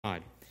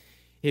God.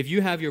 If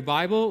you have your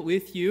Bible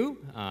with you,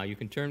 you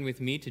can turn with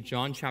me to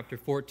John chapter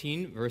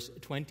 14, verse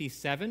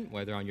 27,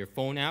 whether on your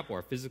phone app or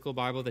a physical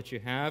Bible that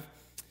you have.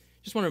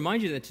 Just want to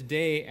remind you that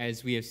today,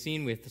 as we have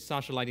seen with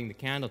Sasha lighting the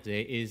candle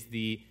today, is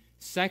the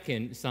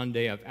second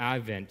Sunday of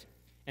Advent.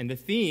 And the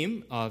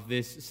theme of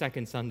this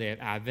second Sunday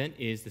of Advent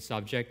is the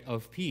subject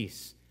of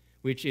peace,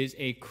 which is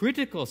a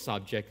critical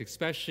subject,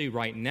 especially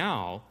right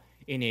now,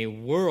 in a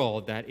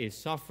world that is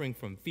suffering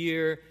from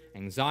fear,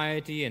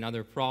 anxiety, and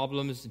other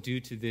problems due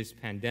to this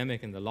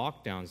pandemic and the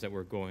lockdowns that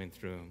we're going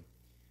through.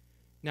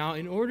 Now,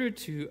 in order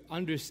to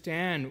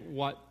understand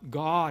what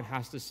God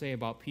has to say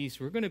about peace,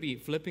 we're going to be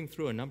flipping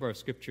through a number of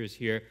scriptures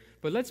here,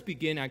 but let's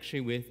begin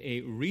actually with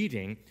a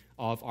reading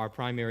of our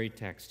primary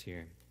text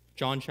here.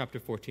 John chapter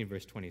 14,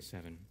 verse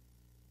 27.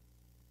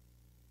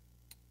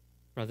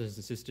 Brothers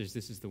and sisters,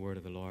 this is the word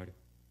of the Lord.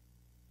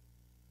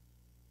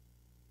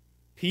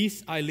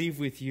 Peace I leave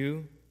with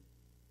you.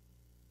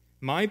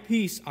 My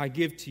peace I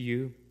give to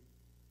you.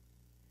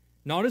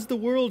 Not as the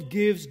world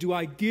gives do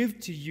I give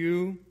to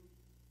you.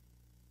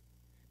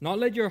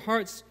 Let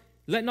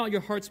not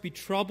your hearts be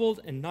troubled,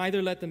 and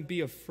neither let them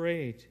be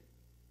afraid.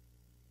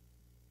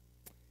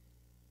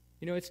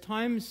 You know, it's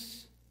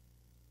times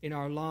in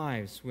our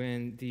lives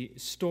when the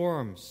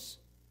storms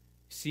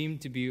seem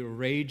to be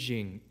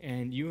raging,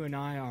 and you and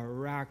I are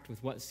racked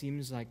with what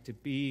seems like to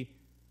be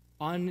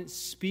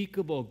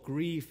unspeakable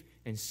grief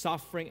and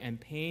suffering and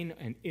pain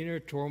and inner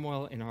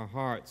turmoil in our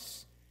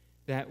hearts,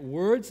 that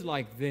words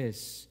like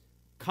this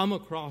come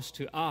across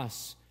to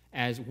us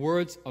as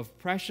words of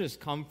precious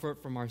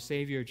comfort from our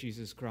Savior,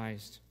 Jesus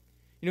Christ.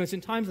 You know, it's in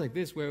times like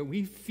this where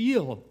we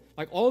feel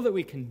like all that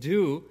we can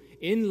do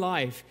in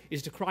life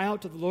is to cry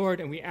out to the Lord,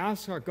 and we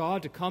ask our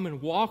God to come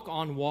and walk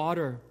on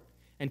water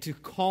and to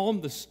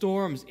calm the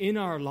storms in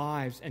our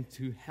lives and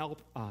to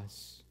help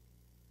us.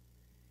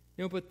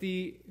 You know, but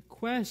the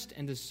quest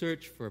and the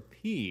search for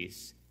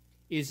peace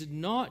is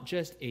not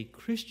just a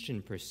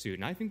Christian pursuit,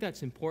 and I think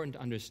that's important to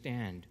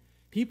understand.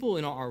 People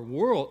in our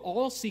world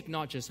all seek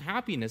not just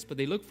happiness, but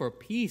they look for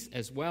peace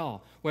as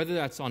well, whether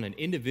that's on an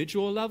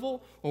individual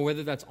level or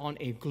whether that's on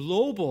a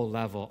global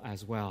level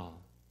as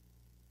well.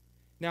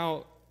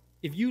 Now,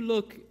 if you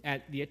look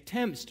at the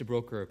attempts to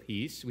broker a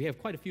peace, we have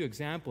quite a few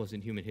examples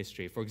in human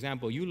history. For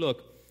example, you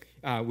look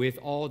with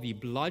all the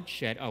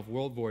bloodshed of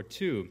World War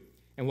II,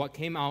 and what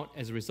came out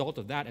as a result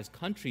of that as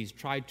countries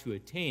tried to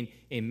attain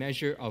a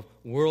measure of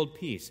world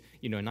peace.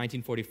 You know, in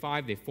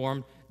 1945, they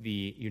formed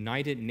the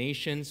United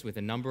Nations with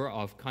a number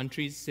of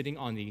countries sitting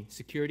on the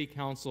Security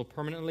Council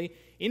permanently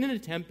in an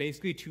attempt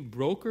basically to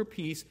broker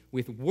peace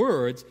with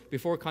words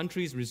before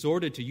countries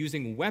resorted to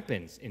using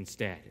weapons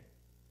instead.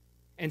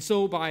 And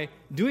so by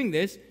doing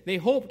this, they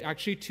hoped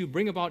actually to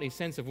bring about a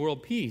sense of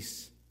world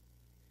peace.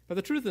 But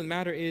the truth of the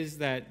matter is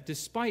that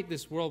despite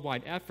this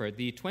worldwide effort,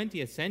 the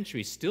 20th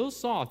century still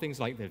saw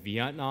things like the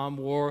Vietnam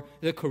War,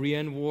 the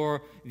Korean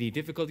War, the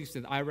difficulties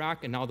with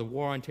Iraq, and now the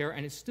war on terror,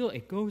 and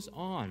it goes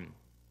on.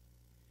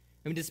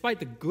 I mean,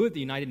 despite the good the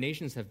United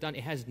Nations have done,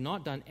 it has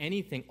not done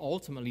anything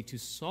ultimately to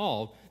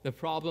solve the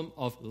problem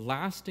of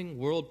lasting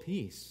world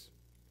peace.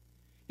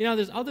 You know,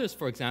 there's others,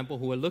 for example,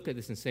 who will look at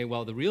this and say,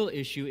 well, the real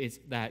issue is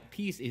that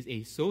peace is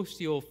a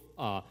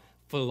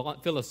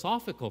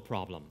socio-philosophical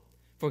problem.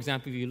 For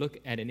example, if you look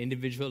at an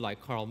individual like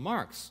Karl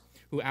Marx,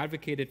 who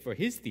advocated for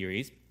his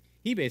theories,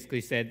 he basically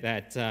said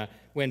that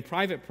when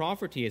private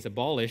property is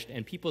abolished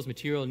and people's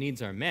material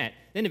needs are met,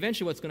 then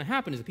eventually what's going to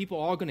happen is that people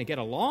are all going to get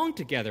along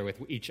together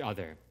with each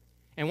other.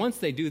 And once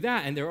they do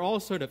that and they're all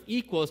sort of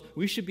equals,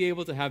 we should be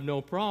able to have no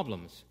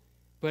problems.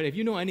 But if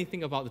you know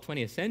anything about the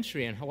 20th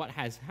century and what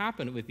has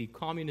happened with the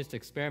communist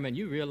experiment,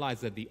 you realize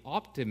that the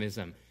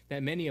optimism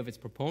that many of its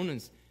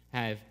proponents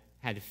had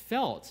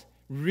felt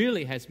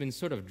really has been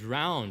sort of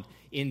drowned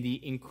in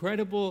the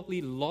incredibly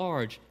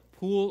large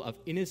pool of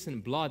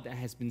innocent blood that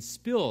has been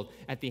spilled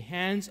at the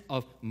hands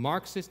of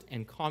Marxist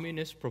and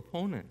communist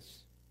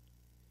proponents.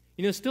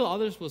 You know, still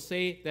others will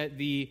say that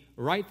the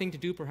right thing to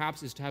do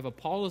perhaps is to have a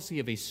policy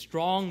of a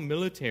strong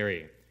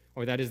military,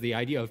 or that is the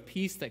idea of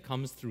peace that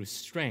comes through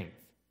strength.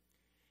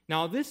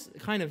 Now, this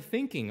kind of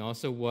thinking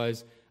also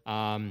was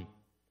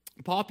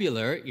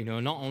popular, you know,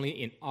 not only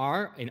in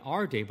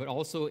our day, but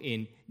also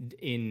in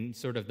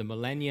sort of the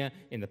millennia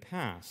in the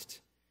past.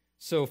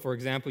 So, for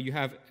example, you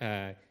have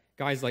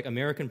guys like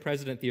American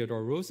President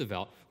Theodore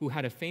Roosevelt, who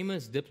had a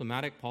famous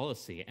diplomatic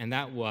policy, and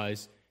that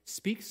was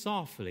speak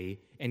softly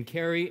and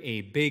carry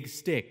a big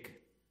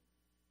stick.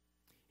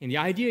 And the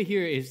idea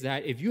here is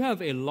that if you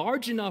have a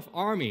large enough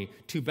army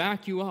to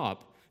back you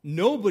up,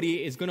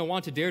 nobody is going to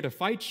want to dare to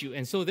fight you.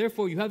 And so,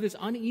 therefore, you have this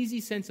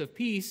uneasy sense of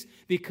peace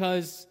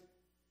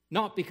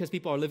not because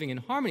people are living in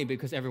harmony, but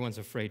because everyone's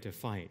afraid to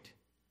fight.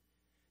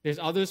 There's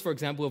others, for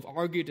example, who have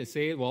argued to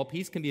say, well,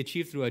 peace can be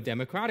achieved through a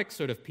democratic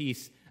sort of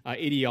peace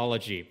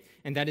ideology.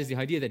 And that is the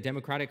idea that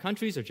democratic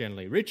countries are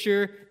generally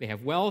richer, they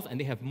have wealth, and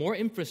they have more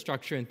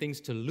infrastructure and things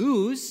to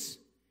lose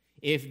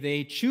if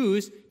they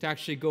choose to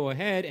actually go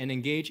ahead and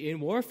engage in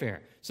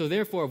warfare. So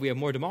therefore, if we have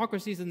more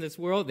democracies in this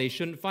world, they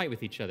shouldn't fight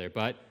with each other.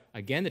 But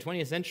again, the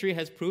 20th century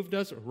has proved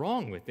us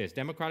wrong with this.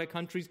 Democratic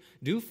countries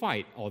do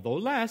fight, although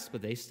less,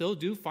 but they still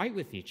do fight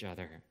with each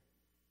other.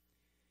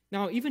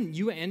 Now, even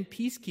UN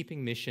peacekeeping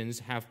missions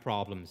have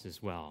problems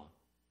as well.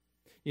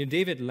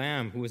 David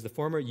Lamb, who was the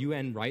former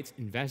UN rights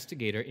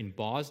investigator in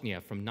Bosnia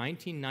from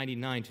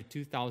 1999 to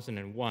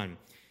 2001,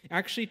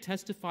 actually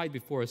testified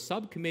before a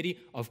subcommittee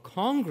of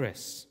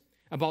Congress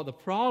about the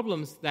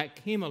problems that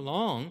came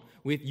along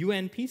with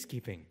UN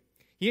peacekeeping.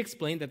 He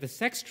explained that the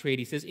sex trade,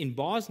 he says, in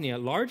Bosnia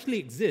largely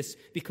exists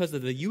because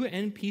of the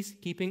UN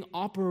peacekeeping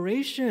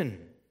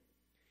operation.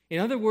 In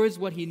other words,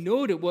 what he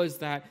noted was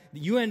that the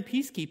UN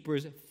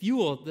peacekeepers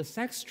fueled the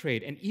sex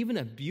trade and even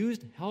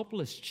abused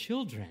helpless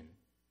children.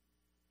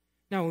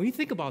 Now, when we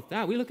think about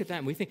that, we look at that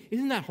and we think,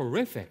 isn't that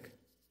horrific?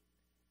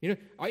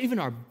 Even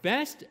our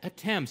best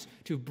attempts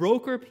to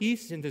broker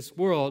peace in this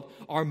world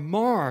are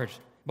marred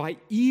by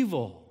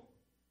evil.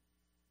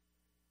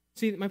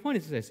 See, my point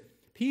is this.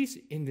 Peace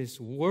in this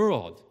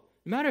world,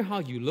 no matter how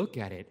you look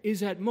at it,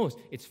 is at most,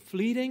 it's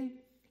fleeting,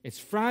 it's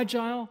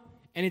fragile,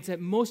 and it's at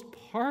most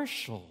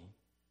partial.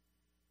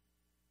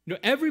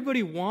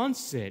 Everybody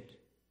wants it,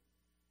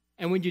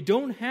 and when you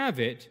don't have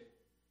it,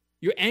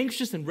 you're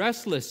anxious and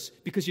restless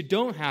because you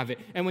don't have it.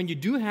 And when you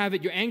do have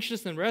it, you're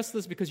anxious and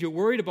restless because you're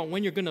worried about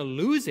when you're going to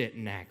lose it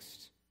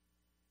next.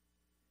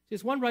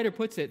 As one writer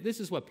puts it, this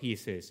is what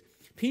peace is.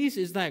 Peace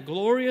is that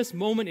glorious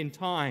moment in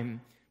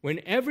time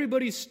when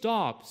everybody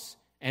stops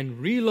and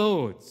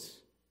reloads.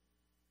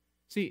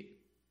 See,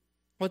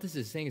 what this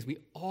is saying is we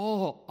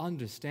all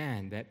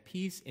understand that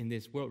peace in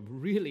this world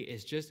really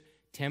is just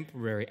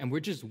temporary, and we're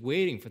just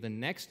waiting for the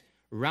next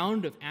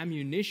round of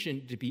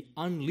ammunition to be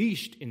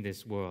unleashed in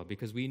this world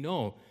because we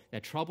know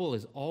that trouble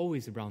is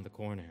always around the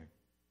corner.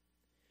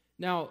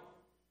 Now,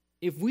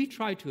 if we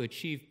try to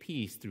achieve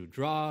peace through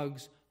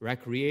drugs,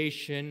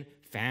 recreation,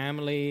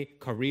 family,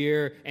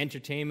 career,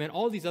 entertainment,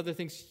 all these other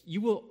things,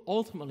 you will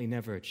ultimately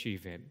never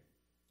achieve it.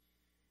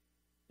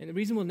 And the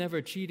reason we'll never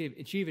achieve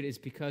it is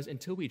because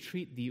until we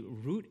treat the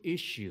root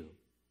issue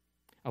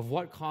of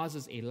what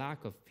causes a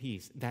lack of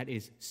peace, that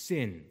is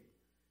sin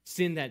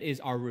that is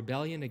our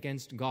rebellion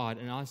against God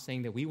and us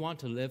saying that we want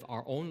to live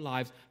our own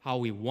lives how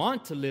we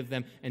want to live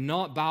them and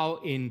not bow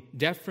in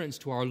deference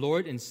to our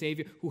Lord and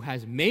Savior who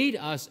has made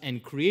us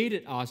and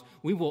created us,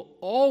 we will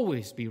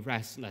always be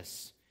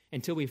restless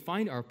until we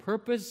find our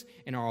purpose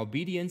and our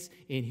obedience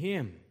in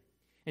Him.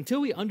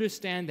 Until we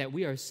understand that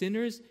we are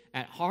sinners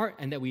at heart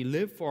and that we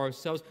live for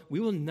ourselves, we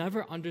will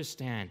never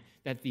understand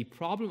that the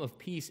problem of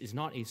peace is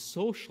not a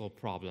social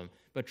problem,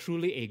 but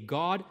truly a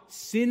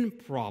God-sin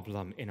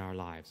problem in our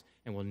lives,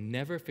 and we'll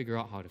never figure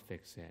out how to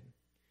fix it.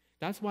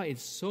 That's why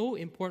it's so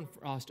important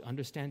for us to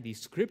understand the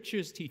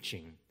Scripture's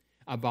teaching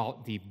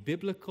about the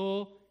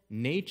biblical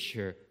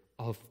nature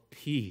of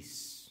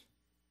peace.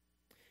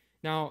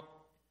 Now,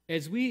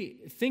 as we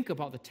think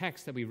about the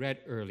text that we read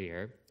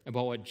earlier,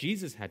 about what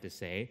Jesus had to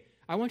say,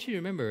 I want you to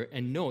remember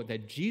and note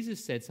that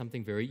Jesus said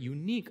something very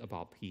unique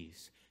about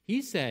peace.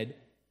 He said,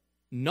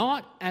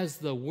 "Not as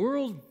the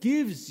world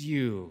gives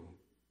you,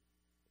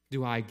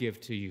 do I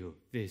give to you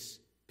this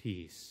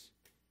peace."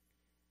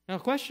 Now,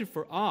 the question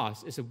for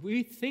us is if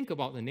we think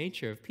about the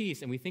nature of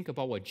peace and we think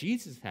about what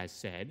Jesus has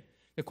said,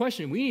 the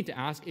question we need to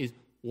ask is,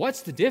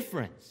 what's the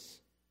difference?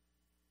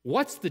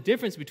 What's the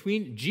difference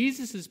between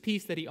Jesus'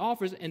 peace that He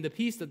offers and the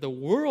peace that the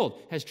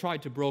world has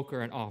tried to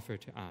broker and offer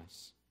to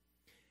us?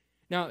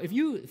 Now, if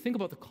you think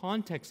about the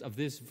context of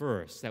this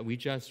verse that we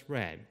just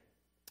read,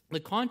 the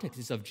context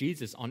is of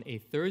Jesus on a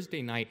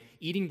Thursday night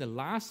eating the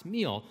last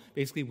meal,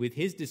 basically with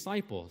His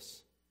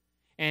disciples.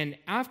 And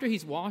after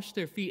He's washed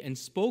their feet and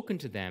spoken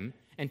to them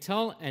and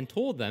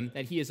told them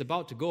that He is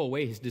about to go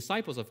away, His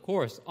disciples, of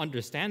course,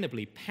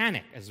 understandably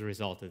panic as a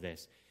result of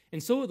this.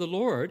 And so the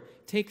Lord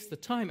takes the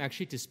time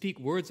actually to speak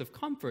words of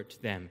comfort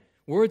to them,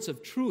 words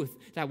of truth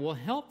that will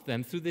help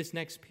them through this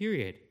next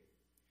period.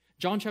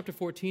 John chapter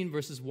 14,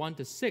 verses 1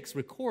 to 6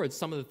 records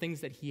some of the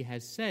things that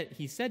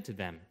He said to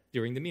them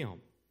during the meal.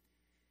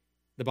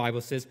 The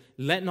Bible says,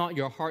 "Let not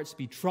your hearts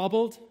be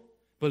troubled.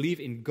 Believe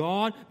in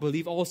God.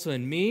 Believe also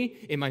in me.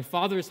 In my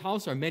Father's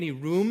house are many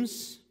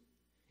rooms.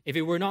 If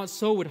it were not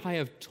so, would I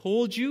have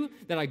told you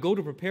that I go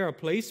to prepare a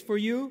place for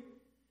you?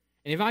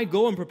 And if I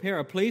go and prepare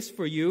a place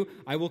for you,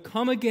 I will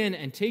come again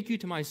and take you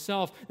to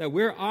myself, that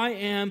where I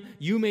am,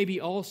 you may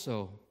be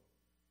also.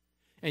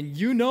 And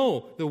you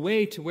know the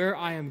way to where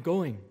I am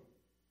going."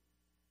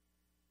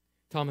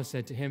 Thomas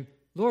said to Him,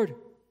 "Lord,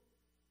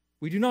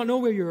 we do not know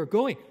where you are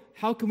going.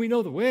 How can we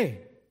know the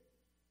way?"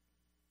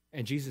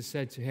 And Jesus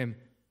said to him,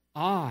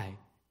 "I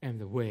am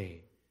the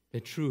way,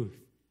 the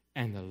truth,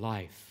 and the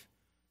life.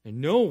 And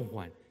no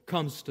one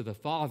comes to the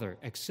Father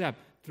except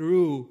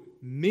through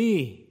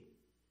me."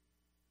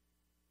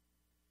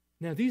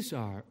 Now, these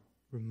are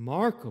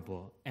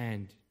remarkable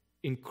and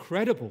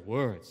incredible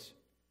words.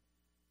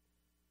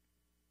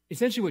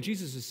 Essentially, what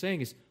Jesus is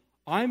saying is,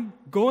 I'm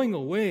going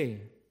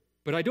away,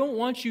 but I don't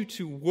want you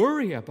to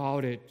worry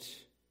about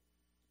it.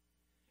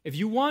 If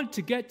you want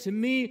to get to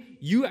me,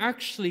 you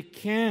actually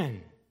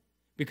can,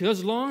 Because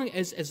as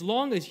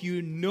long as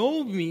you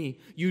know me,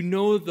 you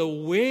know the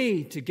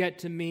way to get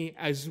to me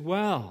as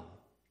well.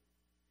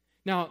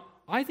 Now,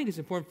 I think it's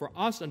important for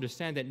us to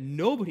understand that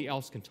nobody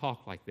else can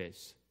talk like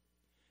this.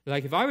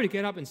 Like if I were to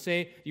get up and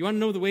say, you want to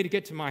know the way to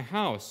get to my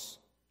house?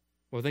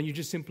 Well, then you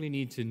just simply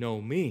need to know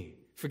me.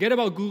 Forget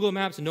about Google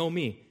Maps, know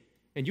me.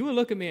 And you will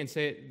look at me and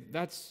say,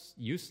 that's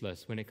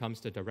useless when it comes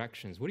to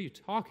directions. What are you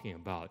talking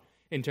about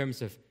in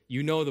terms of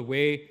you know the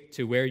way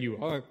to where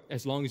you are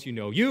as long as you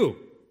know you?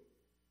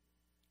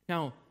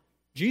 Now,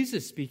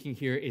 Jesus speaking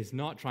here is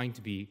not trying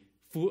to be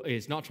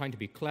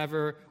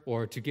clever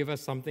or to give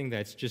us something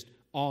that's just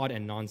odd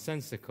and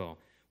nonsensical.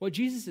 What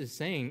Jesus is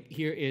saying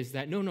here is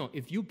that, no,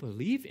 if you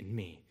believe in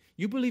me,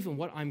 you believe in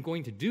what I'm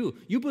going to do,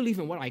 you believe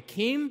in what I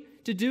came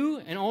to do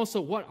and also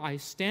what I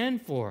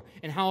stand for,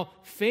 and how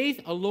faith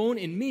alone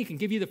in me can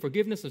give you the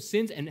forgiveness of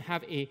sins and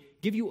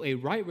give you a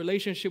right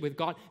relationship with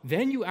God,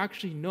 then you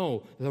actually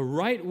know the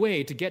right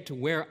way to get to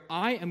where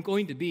I am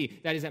going to be,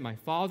 that is at my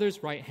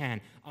Father's right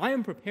hand. I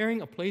am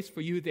preparing a place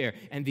for you there,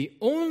 and the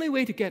only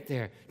way to get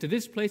there, to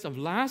this place of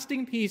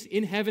lasting peace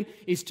in heaven,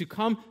 is to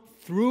come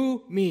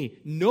through me.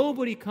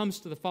 Nobody comes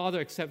to the Father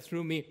except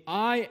through me.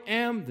 I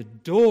am the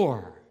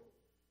door.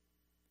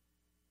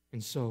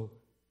 And so,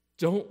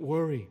 don't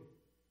worry.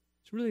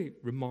 It's really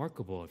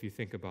remarkable if you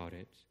think about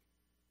it.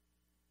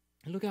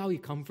 And look how he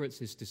comforts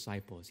his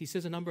disciples. He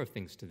says a number of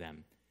things to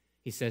them.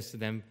 He says to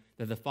them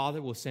that the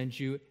Father will send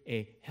you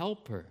a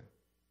helper.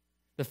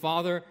 The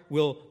Father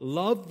will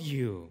love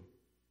you.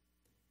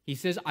 He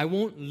says, I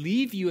won't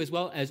leave you as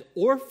well as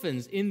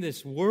orphans in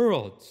this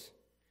world.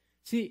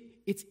 See,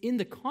 it's in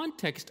the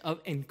context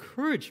of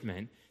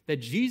encouragement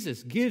that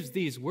Jesus gives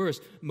these words,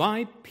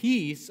 my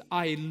peace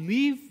I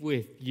leave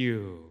with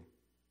you.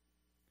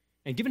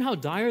 And given how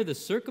dire the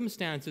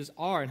circumstances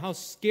are and how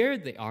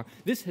scared they are,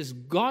 this has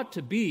got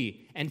to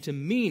be and to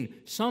mean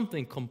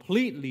something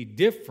completely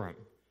different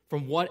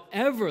from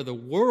whatever the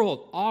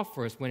world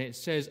offers when it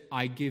says,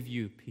 I give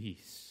you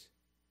peace.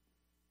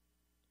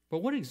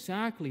 But what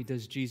exactly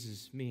does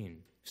Jesus mean?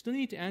 We still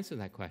need to answer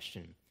that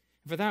question.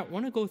 For that, I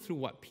want to go through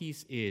what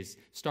peace is,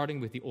 starting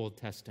with the Old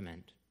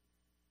Testament.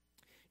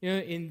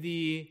 In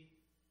the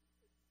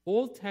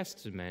Old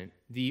Testament,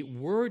 the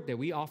word that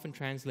we often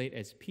translate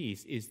as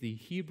peace is the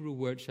Hebrew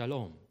word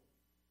shalom.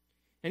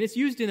 And it's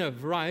used in a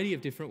variety of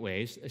different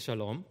ways,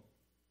 shalom.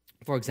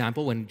 For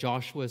example, when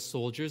Joshua's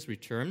soldiers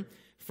return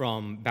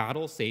from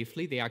battle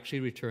safely, they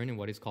actually return in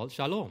what is called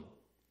shalom.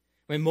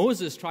 When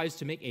Moses tries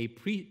to make a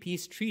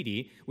peace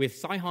treaty with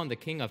Sihon, the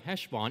king of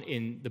Heshbon,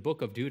 in the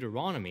book of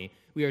Deuteronomy,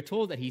 we are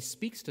told that he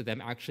speaks to them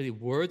actually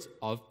words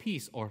of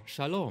peace, or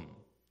shalom,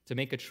 to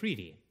make a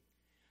treaty.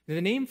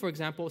 The name, for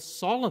example,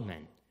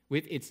 Solomon,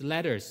 with its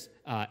letters,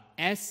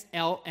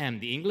 SLM,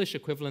 the English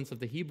equivalents of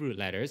the Hebrew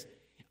letters,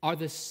 are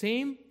the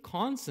same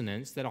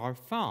consonants that are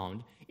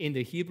found in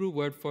the Hebrew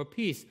word for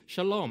peace,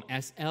 shalom,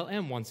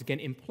 SLM, once again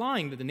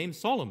implying that the name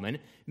Solomon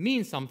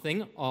means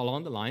something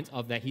along the lines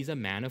of that he's a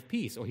man of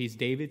peace, or he's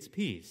David's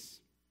peace.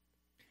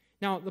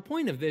 Now, the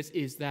point of this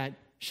is that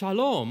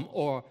shalom,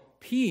 or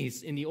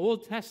peace in the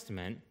Old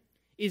Testament,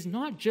 is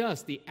not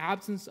just the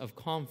absence of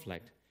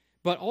conflict,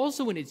 but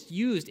also when it's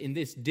used in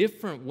this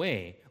different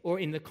way, or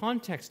in the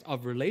context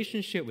of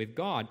relationship with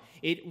God,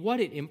 what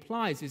it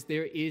implies is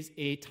there is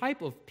a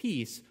type of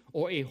peace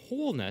or a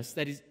wholeness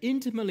that is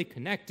intimately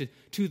connected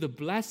to the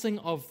blessing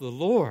of the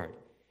Lord.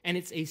 And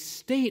it's a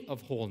state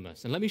of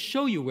wholeness. And let me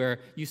show you where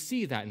you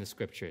see that in the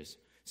Scriptures.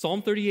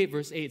 Psalm 38,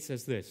 verse 8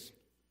 says this,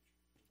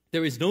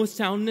 there is no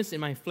soundness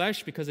in my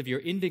flesh because of your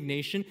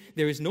indignation.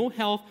 There is no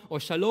health or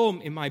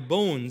shalom in my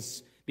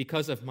bones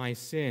because of my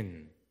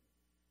sin.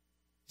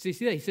 So you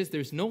see that? He says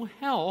there's no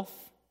health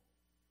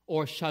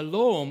or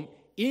shalom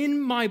in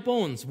my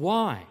bones.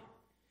 Why?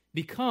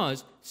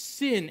 Because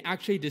sin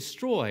actually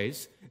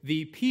destroys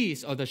the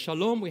peace or the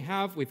shalom we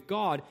have with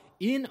God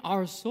in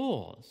our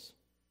souls.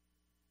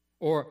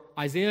 Or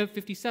Isaiah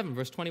 57,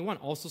 verse 21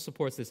 also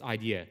supports this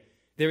idea.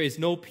 There is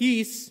no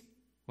peace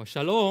or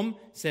shalom,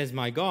 says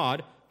my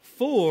God,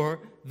 for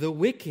the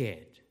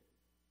wicked.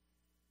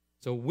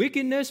 So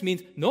wickedness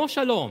means no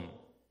shalom.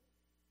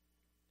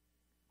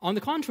 On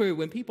the contrary,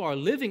 when people are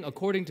living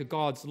according to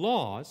God's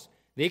laws,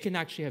 they can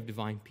actually have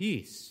divine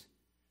peace.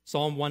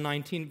 Psalm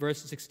 119,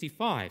 verse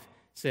 65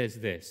 says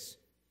this,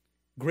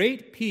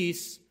 great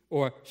peace,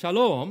 or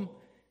shalom,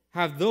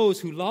 have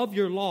those who love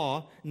your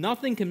law.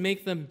 Nothing can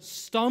make them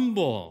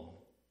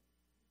stumble.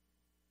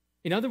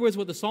 In other words,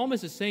 what the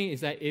psalmist is saying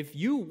is that if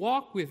you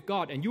walk with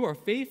God and you are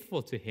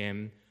faithful to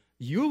Him,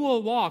 you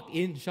will walk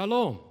in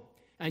shalom,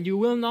 and you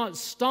will not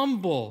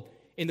stumble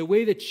in the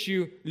way that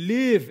you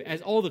live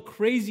as all the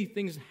crazy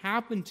things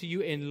happen to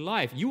you in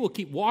life. You will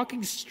keep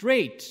walking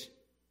straight,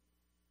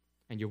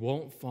 and you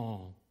won't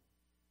fall.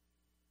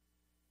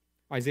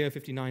 Isaiah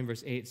 59,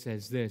 verse 8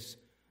 says this,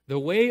 the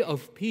way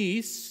of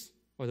peace,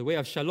 or the way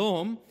of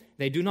shalom,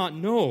 they do not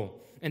know,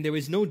 and there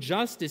is no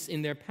justice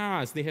in their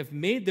paths. They have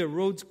made their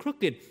roads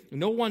crooked.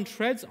 No one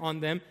treads on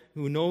them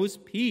who knows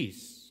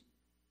peace.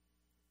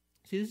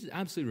 See, this is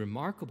absolutely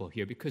remarkable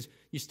here, because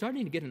you're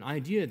starting to get an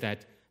idea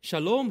that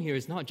Shalom here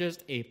is not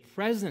just a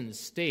present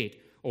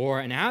state or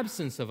an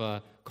absence of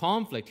a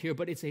conflict here,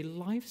 but it's a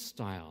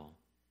lifestyle,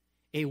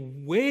 a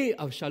way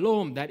of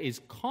shalom that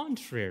is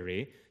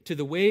contrary to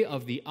the way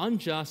of the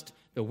unjust,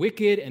 the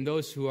wicked, and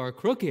those who are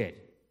crooked.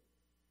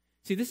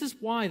 See, this is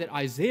why that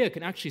Isaiah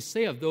can actually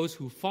say of those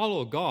who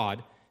follow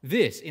God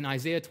this in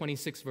Isaiah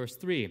 26, verse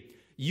 3.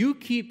 You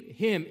keep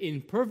him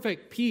in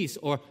perfect peace,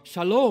 or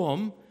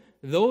shalom,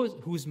 those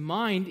whose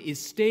mind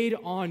is stayed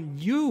on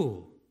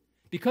you,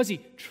 because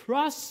he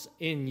trusts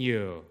in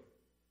you.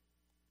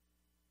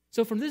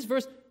 So from this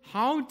verse,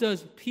 how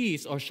does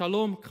peace or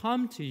shalom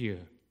come to you?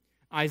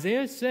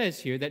 Isaiah says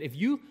here that if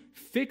you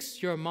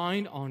fix your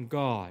mind on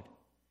God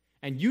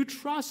and you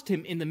trust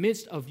him in the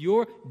midst of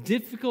your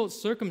difficult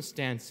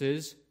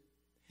circumstances,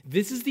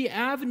 this is the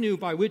avenue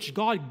by which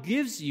God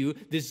gives you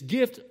this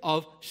gift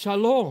of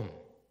shalom.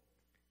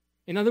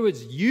 In other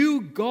words,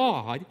 you,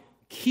 God,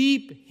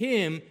 keep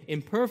him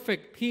in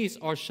perfect peace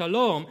or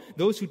shalom,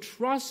 those who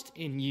trust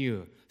in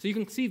you. So you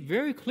can see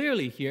very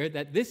clearly here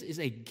that this is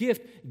a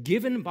gift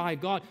given by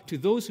God to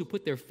those who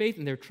put their faith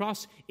and their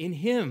trust in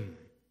him.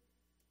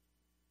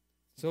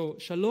 So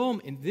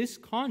shalom in this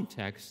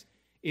context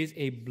is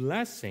a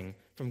blessing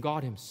from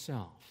God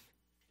himself.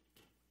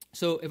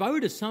 So if I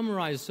were to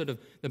summarize sort of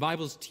the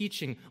Bible's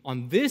teaching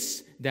on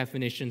this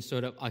definition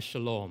sort of a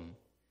shalom,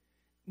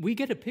 we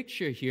get a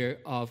picture here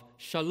of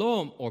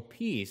shalom or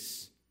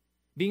peace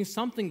being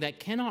something that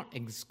cannot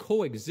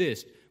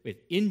coexist with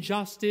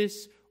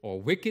injustice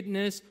or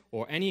wickedness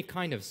or any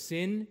kind of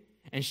sin.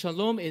 And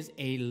shalom is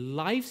a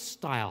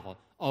lifestyle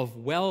of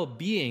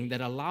well-being that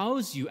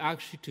allows you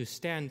actually to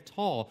stand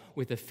tall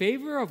with the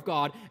favor of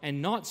God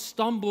and not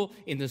stumble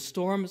in the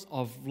storms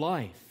of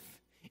life.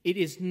 It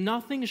is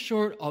nothing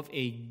short of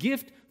a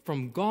gift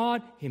from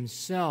God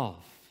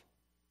himself.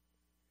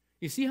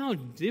 You see how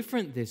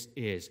different this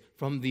is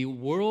from the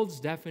world's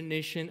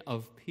definition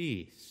of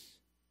peace.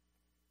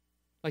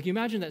 Like,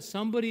 imagine that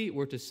somebody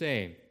were to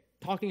say,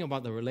 talking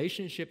about the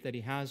relationship that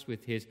he has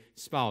with his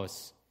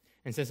spouse,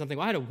 and says something,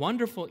 well, I had a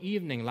wonderful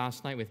evening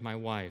last night with my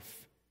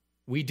wife.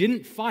 We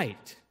didn't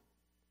fight.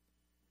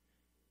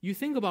 You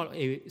think about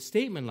a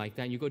statement like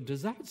that, and you go,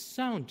 does that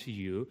sound to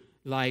you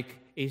like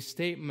a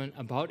statement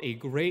about a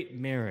great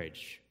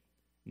marriage?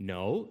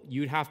 No,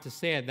 you'd have to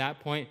say at that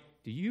point,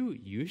 do you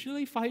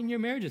usually fight in your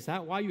marriage? Is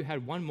that why you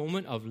had one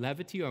moment of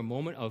levity or a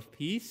moment of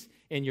peace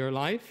in your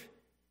life?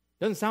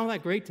 Doesn't sound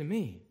that great to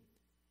me.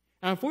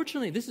 And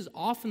unfortunately, this is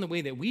often the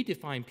way that we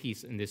define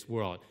peace in this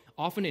world,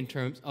 often in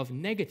terms of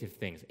negative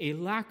things, a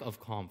lack of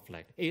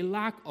conflict, a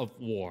lack of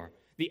war,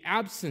 the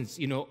absence,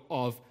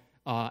 of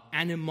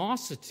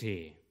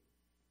animosity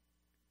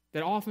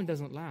that often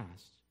doesn't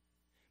last.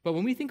 But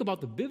when we think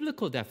about the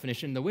biblical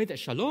definition, the way that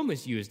shalom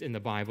is used in the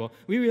Bible,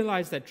 we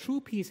realize that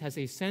true peace has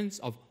a sense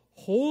of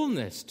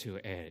wholeness to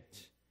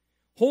it.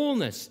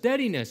 Wholeness,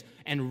 steadiness,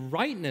 and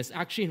rightness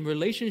actually in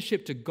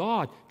relationship to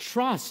God,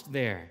 trust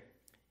there.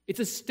 It's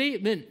a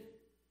statement.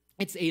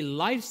 It's a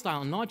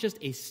lifestyle, not just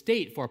a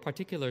state for a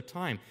particular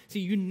time.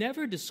 See, you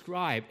never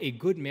describe a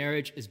good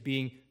marriage as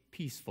being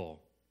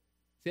peaceful.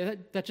 See,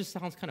 that just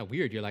sounds kind of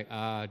weird. You're like,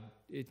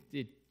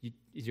 is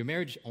your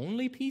marriage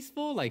only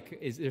peaceful? Like,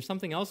 is there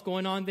something else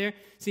going on there?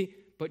 See,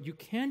 but you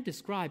can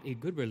describe a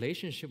good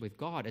relationship with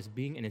God as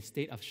being in a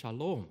state of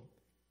shalom,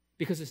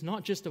 because it's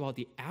not just about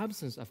the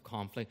absence of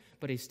conflict,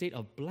 but a state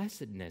of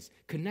blessedness,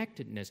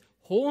 connectedness,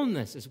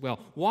 wholeness as well,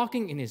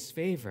 walking in his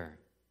favor.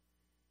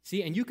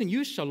 See, and you can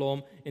use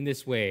shalom in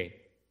this way.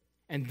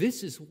 And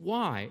this is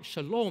why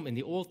shalom in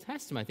the Old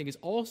Testament, I think, is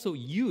also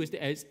used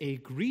as a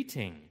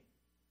greeting.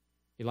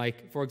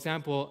 Like, for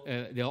example,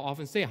 they'll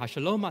often say,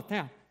 HaShalom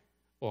Atah,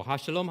 or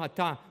HaShalom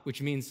Hatah,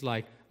 which means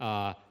like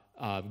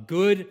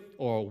good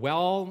or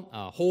well,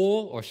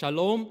 whole, or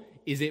shalom.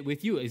 Is it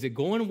with you? Is it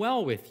going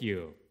well with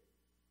you?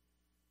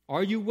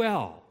 Are you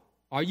well?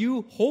 Are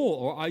you whole,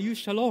 or are you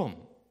shalom?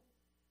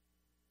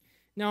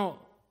 Now,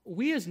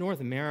 we as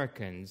North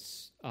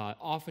Americans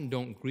often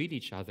don't greet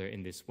each other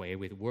in this way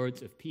with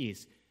words of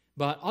peace,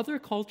 but other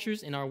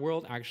cultures in our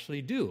world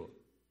actually do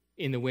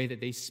in the way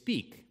that they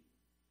speak.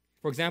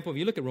 For example, if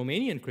you look at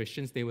Romanian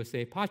Christians, they will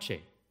say pace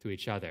to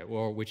each other,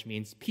 or which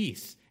means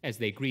peace, as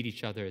they greet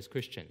each other as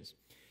Christians.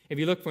 If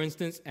you look, for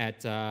instance,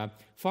 at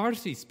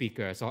Farsi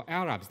speakers or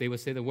Arabs, they will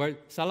say the word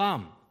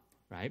salam,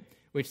 right?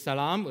 Which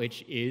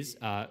is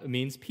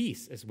means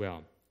peace as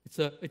well.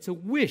 It's a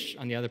wish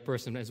on the other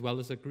person as well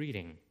as a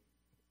greeting.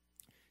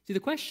 See, the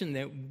question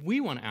that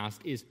we want to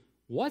ask is,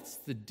 what's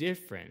the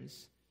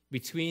difference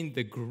between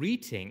the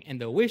greeting and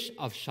the wish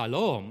of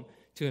shalom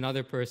to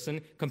another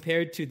person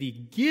compared to the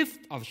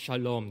gift of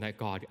shalom that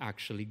God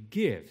actually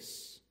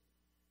gives?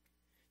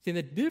 See,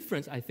 the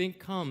difference, I think,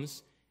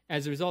 comes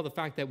as a result of the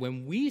fact that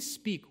when we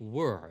speak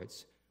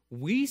words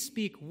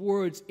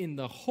in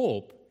the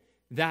hope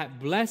that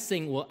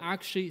blessing will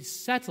actually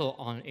settle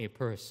on a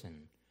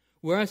person.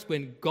 Whereas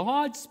when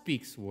God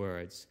speaks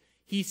words,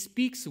 he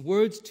speaks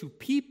words to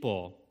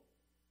people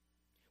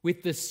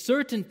with the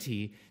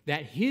certainty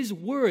that his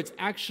words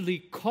actually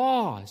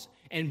cause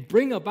and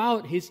bring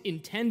about his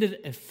intended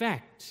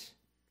effect.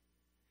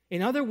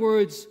 In other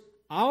words,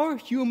 our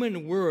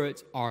human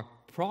words are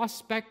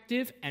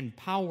prospective and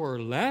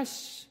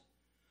powerless,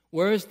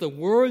 whereas the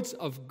words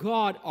of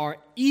God are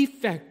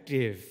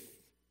effective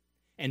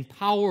and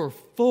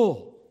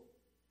powerful.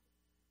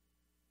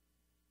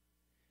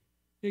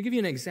 To give you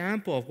an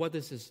example of what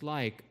this is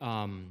like,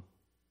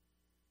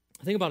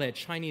 think about it,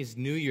 Chinese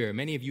New Year.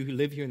 Many of you who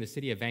live here in the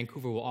city of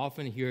Vancouver will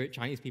often hear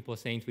Chinese people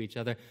saying to each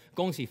other,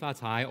 恭喜发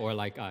财, or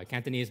like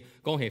Cantonese,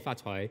 恭喜发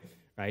财,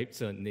 right?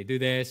 So they do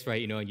this,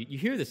 right? You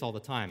hear this all the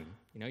time.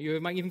 You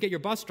might even get your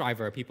bus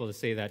driver or people to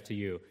say that to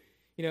you.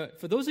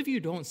 For those of you who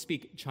don't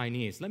speak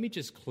Chinese, let me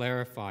just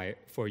clarify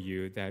for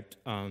you that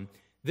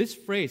this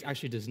phrase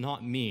actually does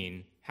not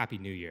mean Happy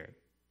New Year.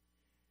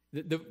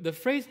 The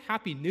phrase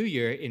Happy New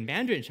Year in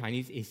Mandarin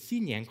Chinese is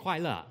新年快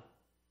乐.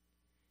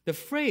 The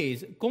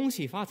phrase 恭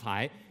喜发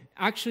财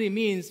actually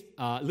means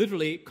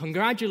literally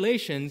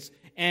congratulations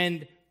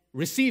and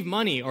receive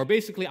money, or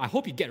basically I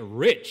hope you get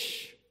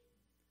rich.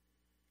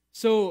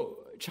 So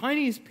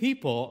Chinese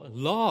people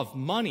love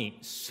money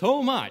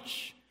so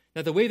much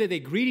that the way that they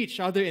greet each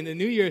other in the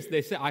New Year's,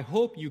 they say, I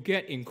hope you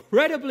get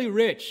incredibly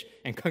rich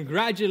and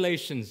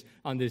congratulations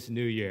on this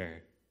New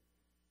Year.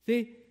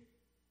 See,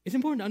 it's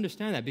important to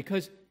understand that,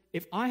 because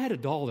if I had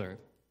 $1,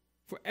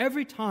 for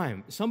every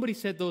time somebody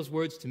said those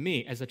words to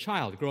me as a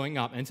child growing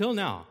up until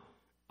now,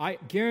 I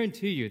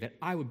guarantee you that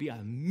I would be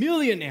a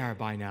millionaire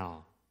by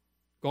now.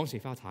 恭喜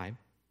发财.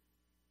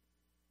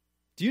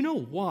 Do you know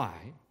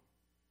why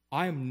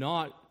I am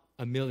not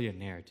a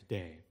millionaire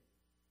today?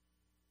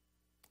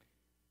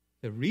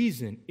 The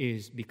reason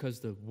is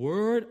because the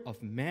word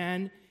of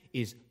man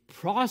is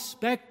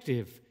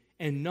prospective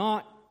and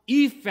not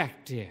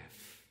effective.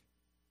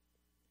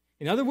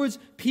 In other words,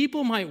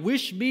 people might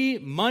wish me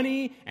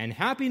money and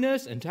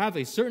happiness and to have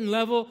a certain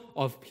level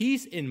of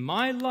peace in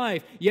my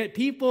life, yet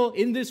people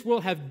in this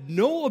world have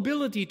no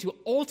ability to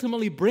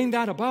ultimately bring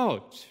that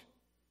about.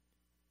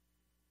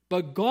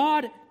 But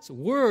God's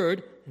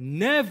word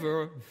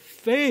never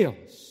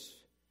fails.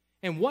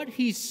 And what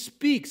he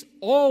speaks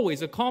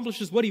always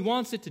accomplishes what he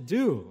wants it to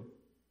do.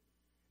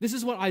 This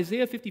is what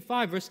Isaiah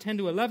 55, verse 10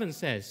 to 11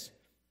 says.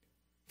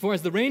 For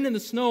as the rain and the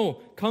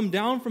snow come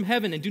down from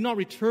heaven and do not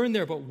return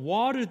there, but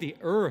water the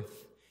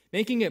earth,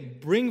 making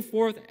it bring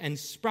forth and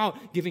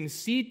sprout, giving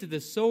seed to the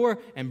sower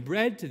and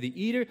bread to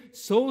the eater,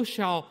 so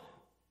shall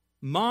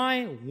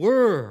my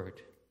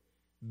word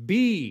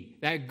be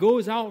that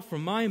goes out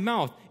from my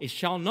mouth. It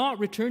shall not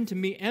return to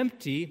me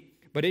empty,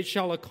 but it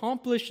shall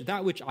accomplish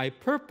that which I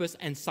purpose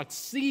and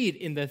succeed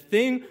in the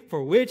thing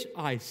for which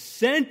I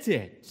sent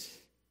it.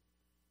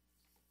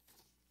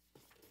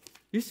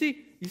 You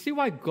see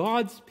why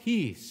God's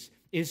peace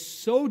is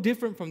so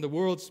different from the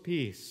world's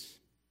peace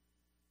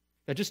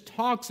that just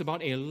talks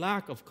about a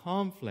lack of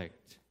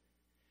conflict.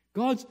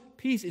 God's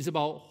peace is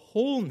about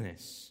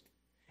wholeness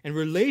and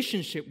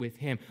relationship with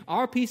him.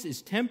 Our peace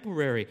is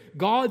temporary.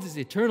 God's is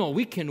eternal.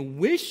 We can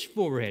wish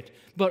for it,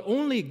 but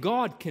only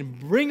God can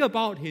bring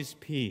about his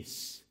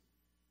peace.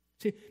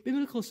 See,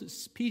 biblical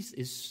peace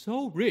is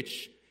so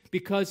rich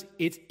because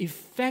it's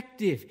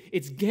effective.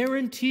 It's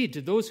guaranteed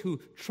to those who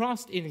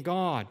trust in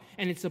God.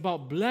 And it's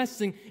about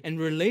blessing and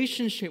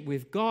relationship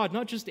with God,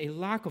 not just a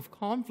lack of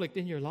conflict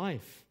in your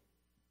life.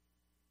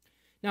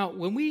 Now,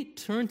 when we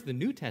turn to the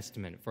New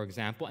Testament, for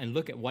example, and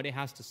look at what it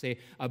has to say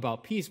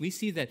about peace, we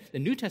see that the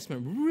New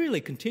Testament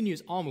really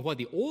continues on with what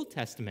the Old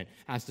Testament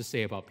has to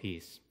say about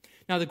peace.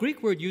 Now, the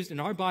Greek word used in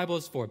our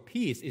Bibles for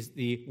peace is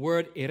the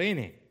word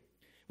eirene,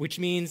 which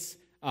means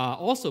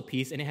also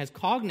peace, and it has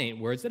cognate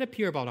words that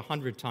appear about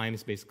 100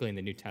 times basically in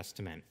the New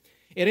Testament.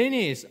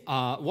 Eirene is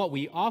what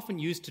we often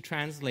use to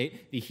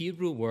translate the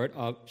Hebrew word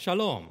of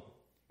shalom,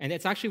 and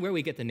it's actually where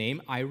we get the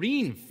name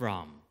Irene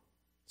from.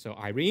 So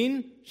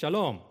Irene,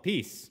 shalom,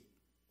 peace.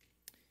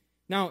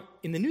 Now,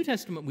 in the New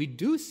Testament, we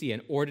do see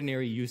an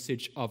ordinary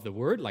usage of the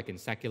word, like in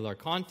secular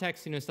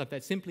context, stuff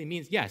that simply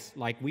means, yes,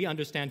 like we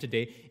understand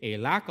today, a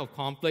lack of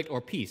conflict or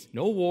peace.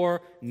 No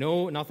war,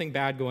 nothing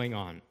bad going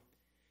on.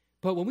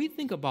 But when we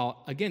think about,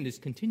 again, this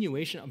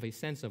continuation of a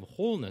sense of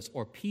wholeness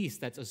or peace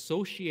that's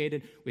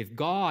associated with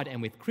God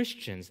and with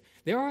Christians,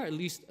 there are at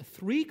least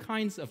 3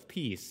 kinds of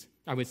peace,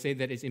 I would say,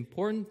 that is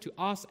important to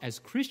us as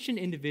Christian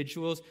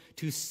individuals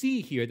to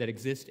see here that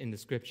exist in the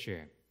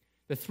Scripture.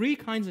 The 3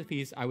 kinds of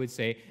peace, I would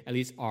say, at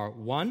least are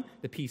 1,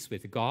 the peace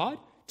with God,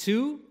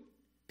 2,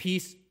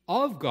 peace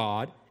of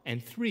God,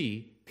 and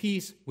 3,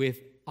 peace with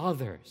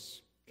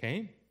others.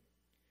 Okay?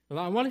 Well,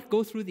 I want to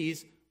go through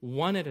these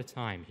one at a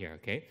time here,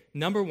 okay?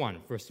 Number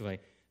 1,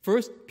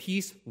 first,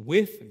 peace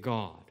with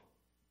God.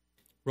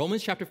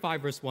 Romans chapter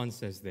 5, verse 1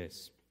 says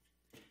this.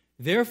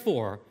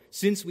 Therefore,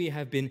 since we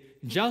have been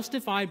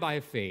justified by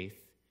faith,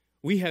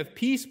 we have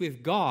peace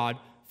with God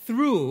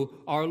through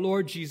our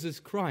Lord Jesus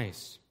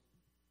Christ.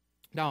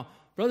 Now,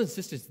 brothers and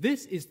sisters,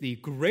 this is the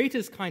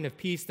greatest kind of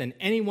peace that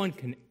anyone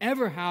can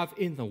ever have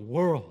in the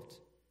world.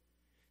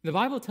 The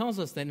Bible tells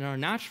us that in our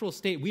natural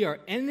state, we are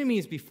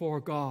enemies before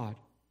God,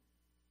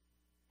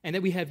 and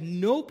that we have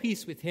no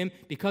peace with him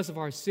because of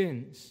our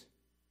sins.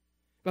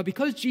 But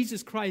because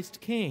Jesus Christ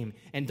came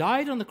and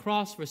died on the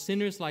cross for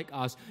sinners like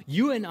us,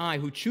 you and I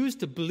who choose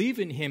to believe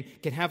in him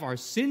can have our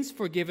sins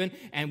forgiven,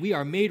 and we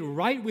are made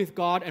right with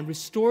God and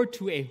restored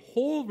to a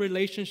whole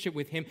relationship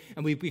with him,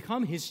 and we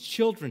become his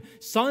children,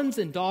 sons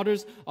and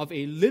daughters of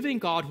a living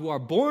God who are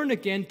born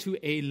again to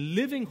a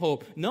living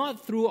hope,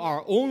 not through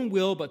our own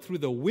will, but through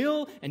the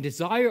will and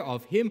desire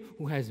of him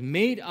who has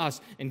made us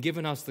and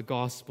given us the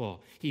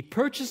gospel. He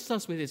purchased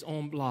us with his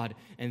own blood,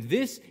 and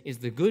this is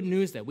the good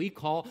news that we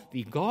call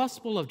the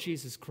gospel of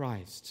Jesus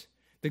Christ.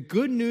 The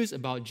good news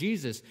about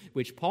Jesus,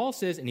 which Paul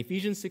says in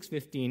Ephesians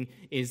 6:15,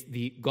 is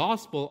the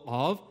gospel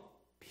of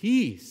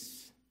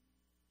peace.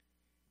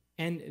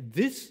 And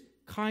this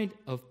kind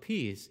of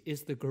peace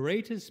is the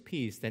greatest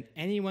peace that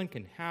anyone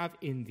can have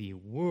in the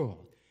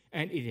world.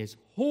 And it is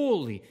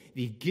wholly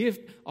the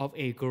gift of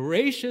a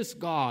gracious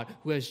God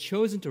who has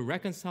chosen to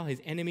reconcile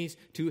his enemies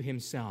to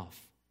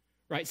himself.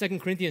 Right? 2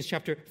 Corinthians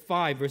chapter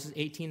 5, verses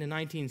 18 and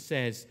 19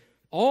 says,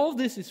 all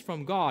this is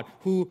from God,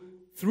 who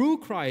through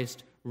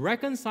Christ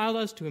reconciled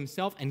us to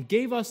himself and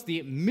gave us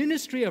the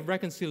ministry of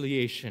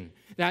reconciliation.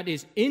 That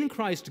is, in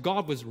Christ,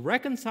 God was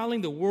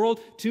reconciling the world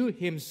to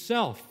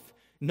himself,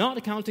 not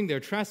accounting their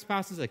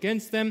trespasses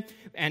against them,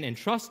 and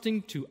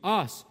entrusting to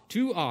us,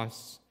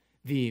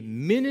 the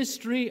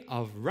ministry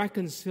of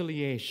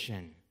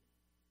reconciliation.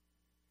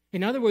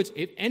 In other words,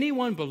 if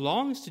anyone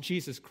belongs to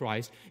Jesus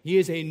Christ, he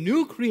is a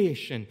new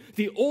creation.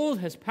 The old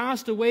has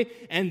passed away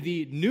and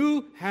the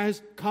new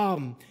has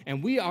come.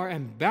 And we are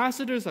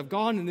ambassadors of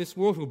God in this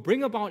world who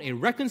bring about a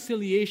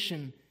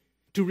reconciliation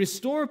to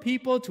restore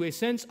people to a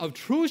sense of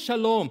true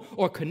shalom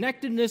or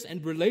connectedness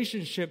and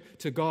relationship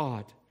to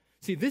God.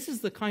 See, this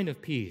is the kind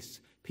of peace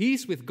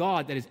with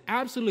God that is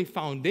absolutely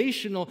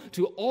foundational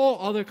to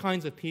all other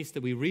kinds of peace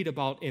that we read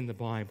about in the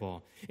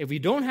Bible. If we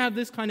don't have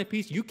this kind of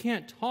peace, you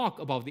can't talk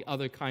about the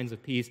other kinds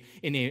of peace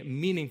in a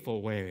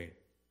meaningful way.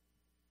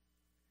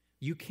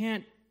 You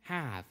can't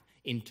have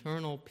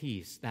internal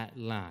peace that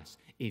lasts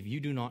if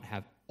you do not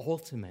have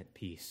ultimate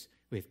peace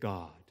with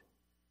God.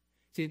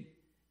 See,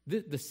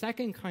 the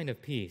second kind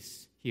of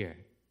peace here,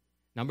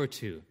 number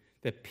 2,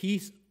 the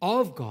peace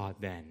of God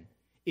then,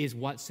 is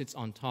what sits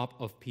on top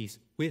of peace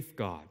with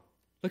God.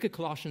 Look at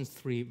Colossians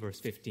 3, verse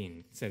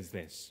 15. It says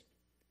this,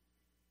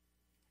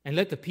 and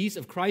let the peace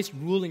of Christ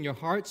rule in your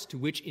hearts, to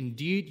which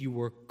indeed you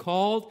were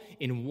called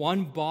in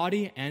one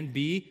body, and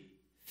be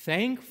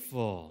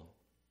thankful.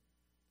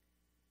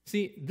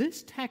 See,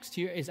 this text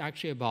here is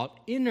actually about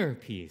inner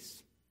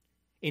peace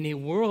in a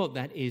world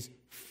that is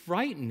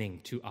frightening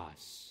to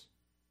us.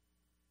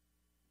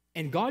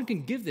 And God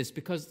can give this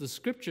because the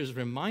scriptures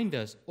remind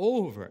us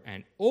over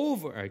and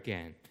over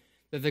again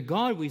that the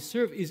God we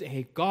serve is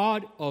a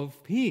God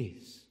of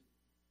peace.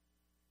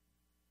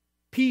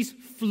 Peace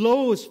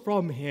flows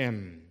from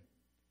him.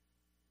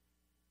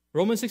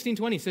 Romans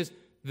 16:20 says,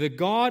 the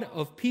God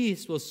of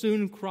peace will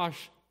soon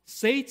crush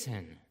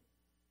Satan.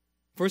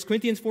 1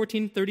 Corinthians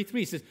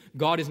 14:33 says,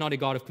 God is not a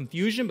God of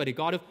confusion, but a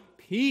God of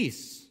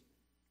peace.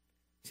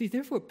 See,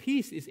 therefore,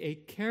 peace is a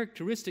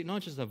characteristic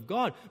not just of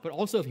God, but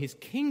also of his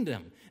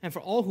kingdom, and for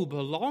all who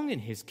belong in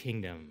his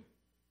kingdom.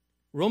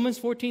 Romans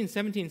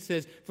 14:17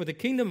 says, for the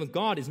kingdom of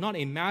God is not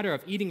a matter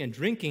of eating and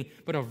drinking,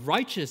 but of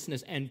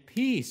righteousness and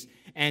peace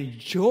and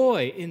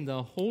joy in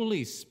the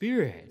Holy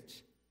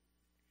Spirit.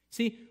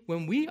 See,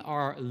 when we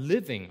are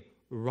living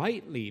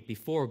rightly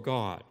before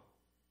God,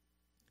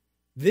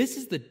 this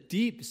is the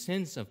deep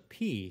sense of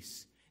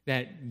peace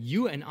that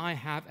you and I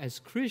have as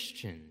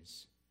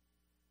Christians.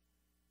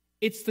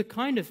 It's the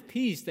kind of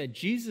peace that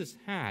Jesus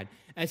had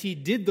as he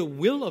did the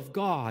will of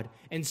God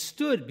and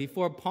stood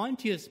before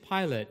Pontius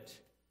Pilate,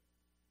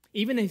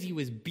 even as he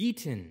was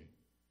beaten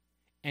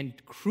and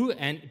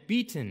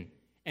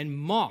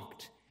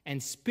mocked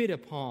and spit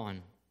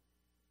upon.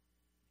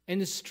 And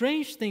the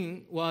strange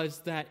thing was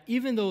that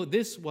even though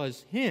this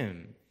was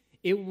him,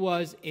 it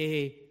was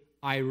a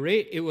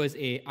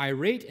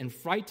irate and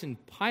frightened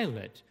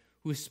Pilate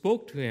who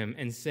spoke to him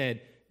and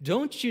said,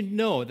 don't you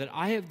know that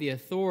I have the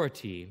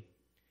authority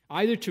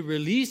either to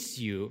release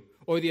you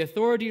or the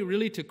authority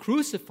really to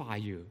crucify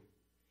you?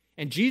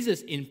 And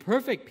Jesus, in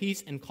perfect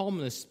peace and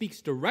calmness, speaks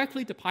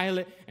directly to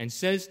Pilate and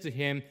says to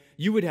him,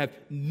 you would have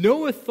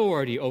no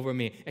authority over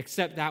me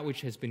except that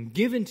which has been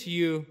given to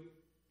you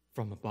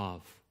from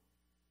above.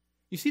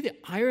 You see the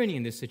irony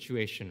in this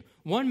situation.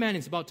 One man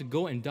is about to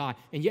go and die,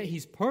 and yet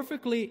he's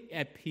perfectly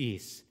at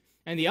peace.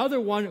 And the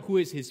other one, who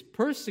is his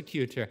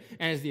persecutor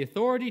and has the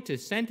authority to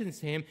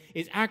sentence him,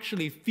 is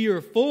actually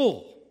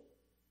fearful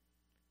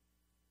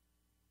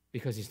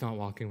because he's not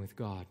walking with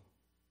God.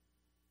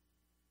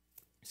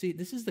 See,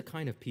 this is the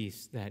kind of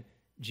peace that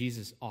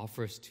Jesus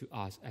offers to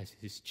us as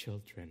his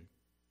children.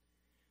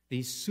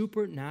 The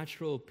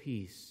supernatural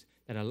peace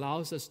that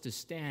allows us to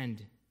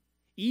stand,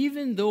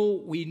 even though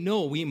we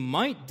know we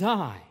might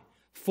die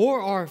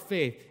for our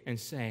faith, and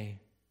say,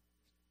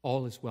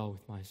 all is well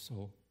with my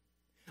soul.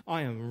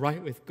 I am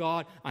right with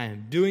God. I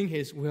am doing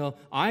His will.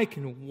 I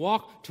can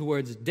walk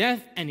towards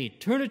death and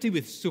eternity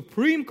with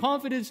supreme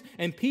confidence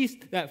and peace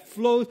that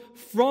flows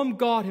from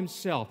God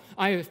Himself.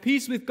 I have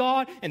peace with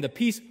God, and the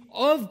peace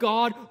of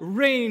God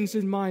reigns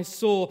in my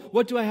soul.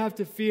 What do I have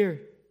to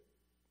fear?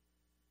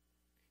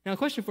 Now, the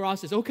question for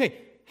us is, okay,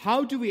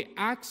 how do we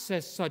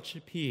access such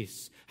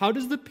peace? How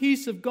does the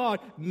peace of God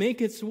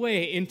make its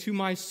way into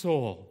my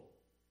soul?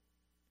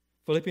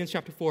 Philippians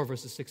chapter 4,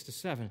 verses 6 to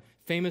 7.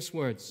 Famous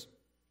words.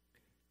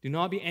 Do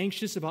not be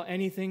anxious about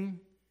anything,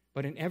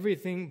 but in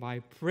everything by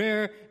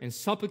prayer and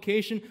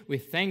supplication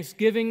with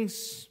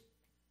thanksgivings,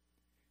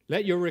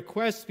 let your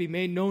requests be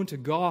made known to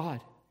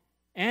God.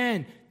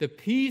 And the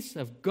peace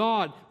of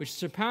God, which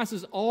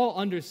surpasses all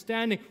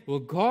understanding, will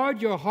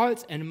guard your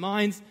hearts and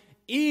minds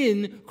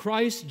in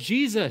Christ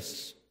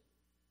Jesus.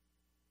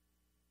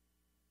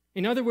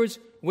 In other words,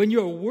 when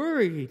you're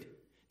worried,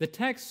 the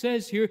text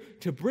says here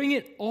to bring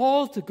it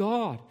all to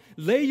God.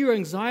 Lay your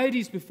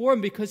anxieties before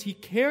Him because He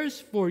cares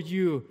for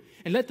you.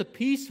 And let the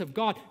peace of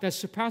God that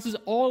surpasses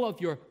all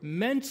of your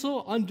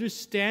mental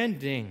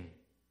understanding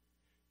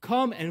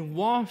come and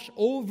wash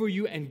over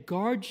you and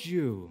guard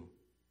you.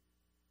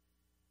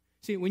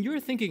 See, when you're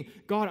thinking,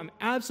 God, I'm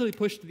absolutely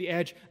pushed to the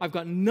edge. I've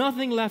got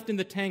nothing left in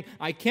the tank.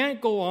 I can't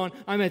go on.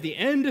 I'm at the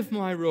end of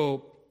my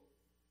rope.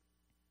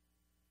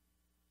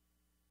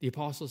 The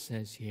apostle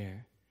says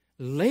here,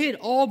 lay it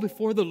all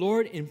before the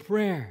Lord in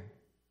prayer.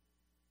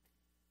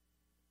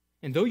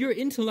 And though your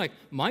intellect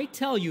might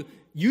tell you,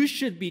 you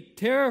should be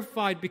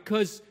terrified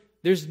because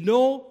there's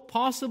no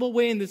possible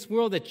way in this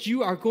world that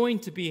you are going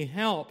to be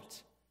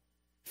helped.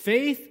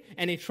 Faith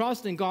and a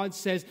trust in God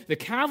says the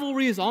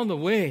cavalry is on the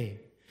way.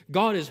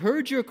 God has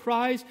heard your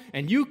cries,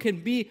 and you can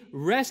be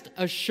rest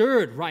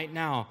assured right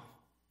now.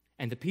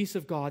 And the peace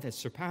of God that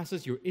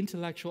surpasses your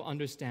intellectual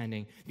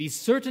understanding, the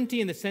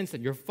certainty in the sense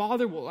that your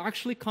Father will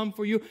actually come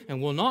for you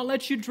and will not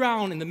let you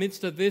drown in the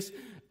midst of this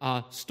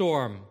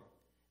storm,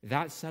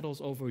 that settles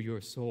over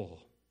your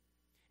soul.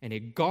 And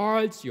it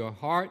guards your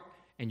heart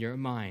and your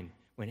mind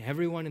when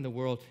everyone in the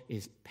world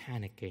is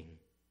panicking.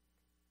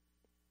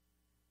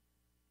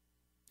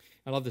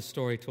 I love the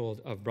story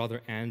told of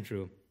Brother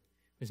Andrew,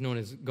 who's known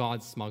as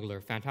God's Smuggler.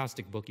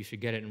 Fantastic book. You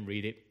should get it and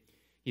read it.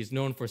 He's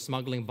known for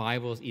smuggling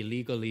Bibles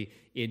illegally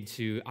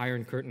into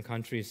Iron Curtain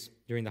countries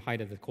during the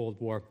height of the Cold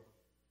War.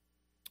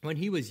 When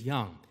he was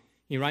young,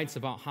 he writes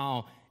about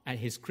how at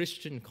his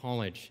Christian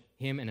college,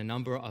 him and a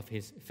number of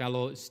his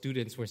fellow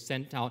students were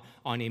sent out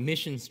on a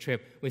missions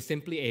trip with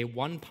simply a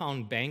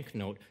 1-pound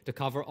banknote to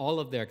cover all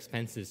of their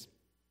expenses.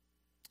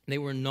 They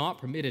were not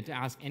permitted to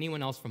ask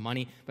anyone else for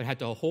money, but had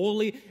to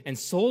wholly and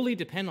solely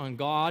depend on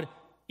God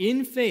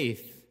in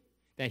faith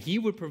that He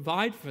would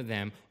provide for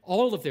them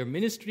all of their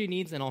ministry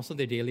needs and also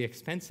their daily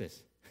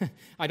expenses.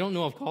 I don't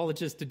know of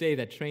colleges today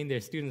that train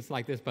their students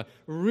like this, but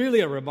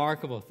really a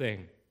remarkable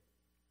thing.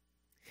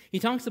 He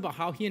talks about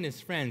how he and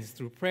his friends,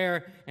 through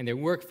prayer and their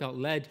work, felt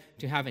led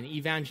to have an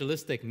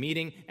evangelistic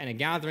meeting and a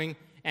gathering,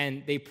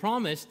 and they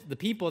promised the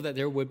people that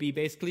there would be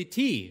basically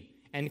tea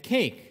and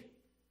cake.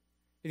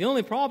 The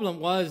only problem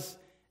was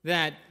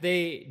that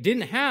they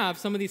didn't have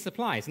some of these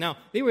supplies. Now,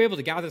 they were able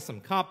to gather some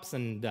cups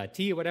and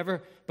tea or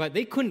whatever, but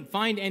they couldn't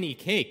find any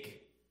cake.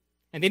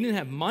 And they didn't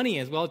have money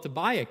as well to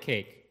buy a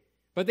cake.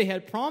 But they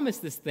had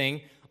promised this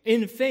thing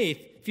in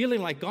faith,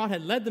 feeling like God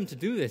had led them to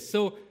do this.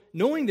 So,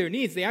 knowing their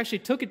needs, they actually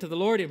took it to the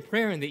Lord in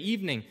prayer in the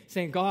evening,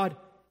 saying, God,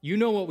 you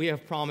know what we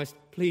have promised.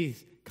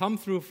 Please come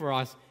through for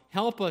us.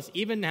 Help us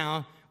even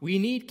now. We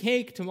need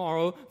cake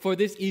tomorrow for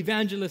this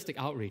evangelistic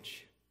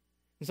outreach.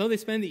 And so they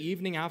spend the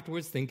evening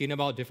afterwards thinking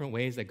about different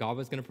ways that God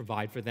was going to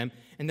provide for them.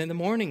 And then the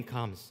morning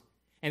comes,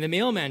 and the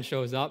mailman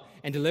shows up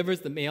and delivers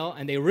the mail,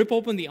 and they rip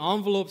open the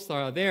envelopes that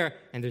are there,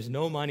 and there's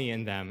no money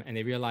in them, and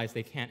they realize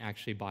they can't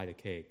actually buy the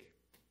cake.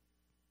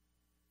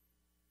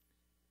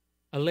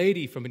 A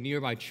lady from a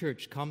nearby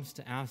church comes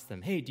to ask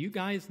them, hey, do you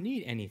guys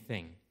need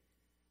anything?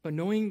 But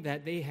knowing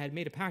that they had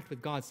made a pact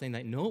with God saying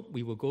that, nope,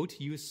 we will go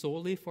to you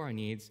solely for our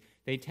needs,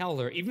 they tell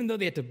her, even though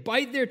they had to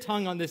bite their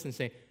tongue on this and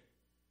say,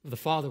 the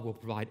Father will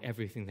provide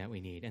everything that we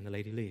need. And the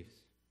lady leaves.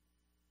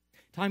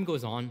 Time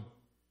goes on,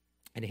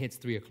 and it hits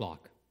 3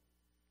 o'clock.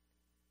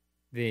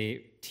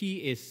 The tea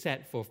is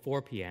set for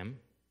 4 p.m.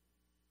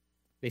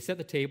 They set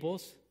the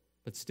tables,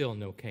 but still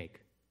no cake.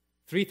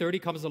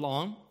 3:30 comes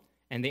along,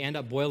 and they end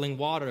up boiling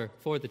water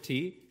for the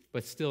tea,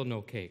 but still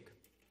no cake.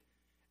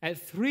 At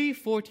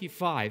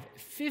 3:45,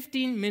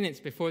 15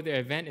 minutes before their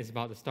event is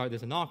about to start,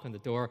 there's a knock on the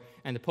door,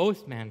 and the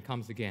postman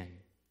comes again.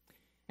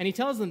 And he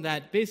tells them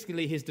that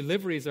basically his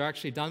deliveries are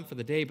actually done for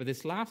the day, but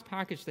this last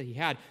package that he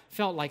had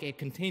felt like it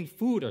contained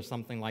food or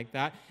something like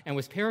that and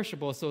was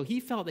perishable, so he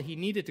felt that he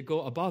needed to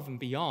go above and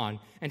beyond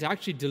and to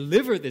actually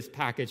deliver this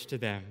package to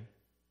them.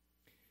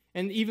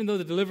 And even though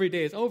the delivery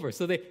day is over,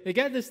 so they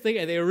get this thing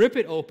and they rip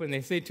it open.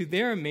 They say to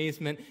their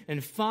amazement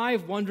and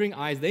 5 wondering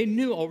eyes, they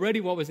knew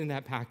already what was in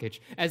that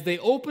package. As they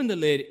opened the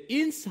lid,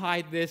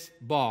 inside this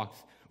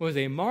box was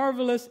a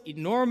marvelous,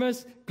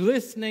 enormous,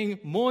 glistening,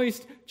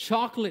 moist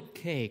chocolate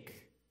cake.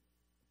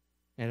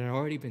 It had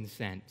already been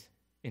sent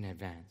in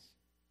advance.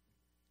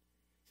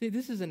 See,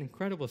 this is an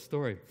incredible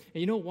story. And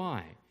you know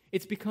why?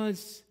 It's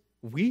because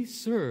we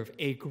serve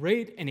a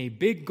great and a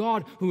big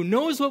God who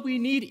knows what we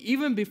need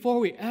even before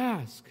we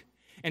ask.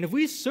 And if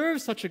we serve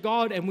such a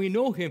God and we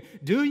know Him,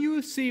 do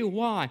you see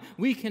why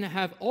we can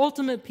have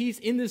ultimate peace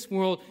in this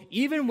world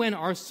even when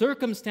our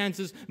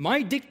circumstances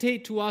might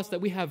dictate to us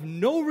that we have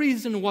no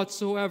reason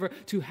whatsoever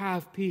to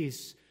have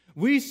peace?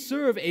 We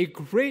serve a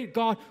great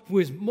God who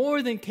is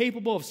more than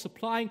capable of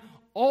supplying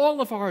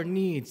all of our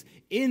needs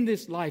in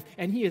this life,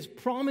 and He has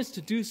promised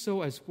to do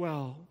so as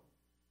well.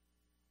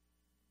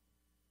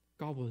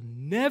 God will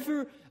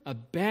never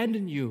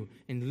abandon you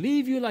and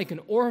leave you like an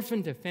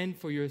orphan to fend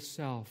for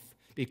yourself,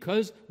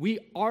 because we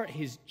are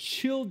His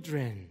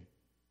children.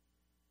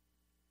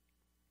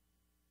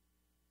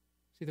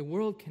 See, the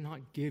world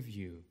cannot give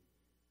you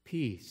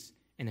peace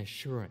and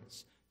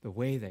assurance the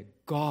way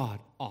that God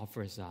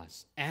offers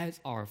us as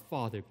our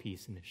Father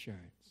peace and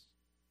assurance.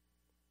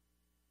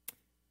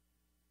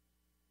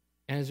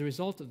 And as a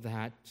result of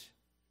that,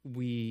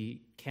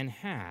 we can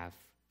have,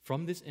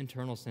 from this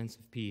internal sense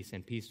of peace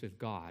and peace with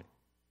God,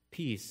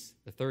 peace,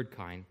 the third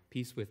kind,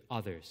 peace with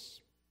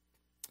others.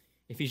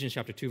 Ephesians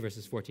chapter 2,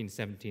 verses 14 to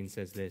 17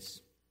 says this: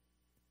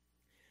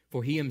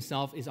 "For He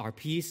Himself is our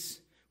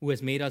peace, who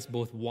has made us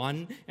both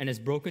one and has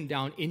broken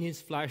down in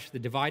His flesh the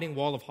dividing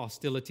wall of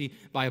hostility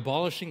by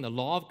abolishing the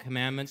law of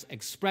commandments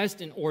expressed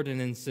in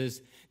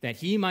ordinances, that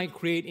He might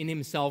create in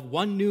Himself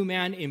one new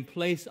man in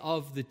place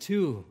of the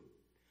two,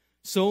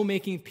 so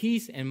making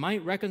peace, and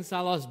might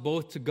reconcile us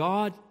both to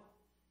God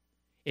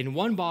in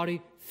one body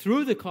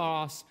through the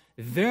cross,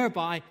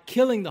 thereby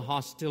killing the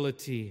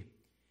hostility.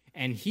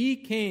 And He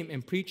came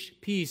and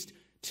preached peace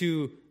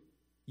to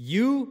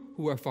you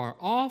who are far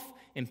off,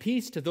 and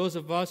peace to those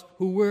of us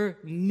who were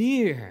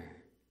near."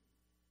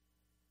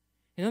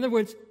 In other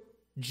words,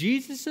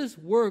 Jesus'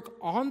 work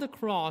on the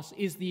cross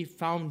is the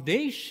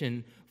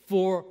foundation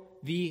for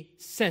the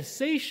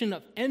cessation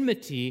of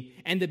enmity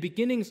and the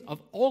beginnings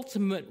of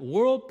ultimate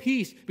world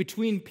peace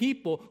between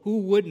people who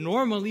would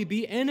normally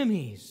be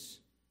enemies.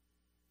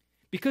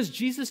 Because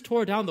Jesus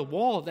tore down the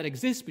wall that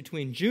exists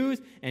between Jews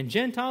and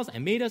Gentiles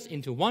and made us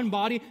into one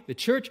body, the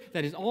church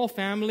that is all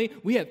family,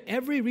 we have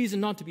every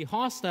reason not to be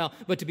hostile,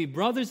 but to be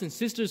brothers and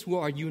sisters who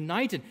are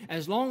united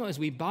as long as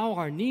we bow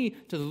our knee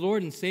to the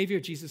Lord and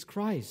Savior Jesus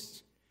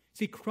Christ.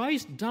 See,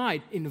 Christ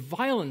died in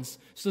violence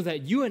so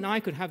that you and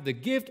I could have the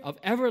gift of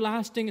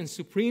everlasting and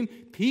supreme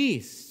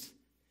peace.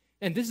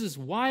 And this is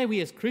why we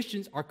as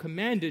Christians are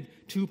commanded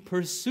to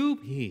pursue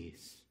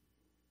peace.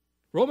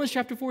 Romans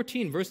chapter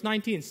 14, verse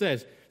 19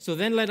 says, "So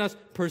then let us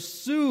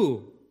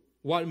pursue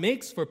what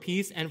makes for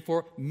peace and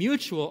for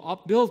mutual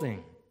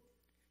upbuilding."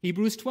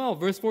 Hebrews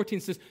 12, verse 14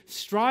 says,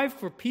 "Strive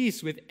for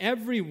peace with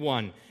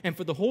everyone and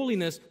for the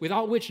holiness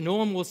without which no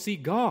one will see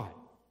God."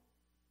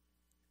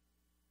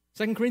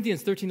 2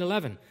 Corinthians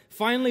 13:11,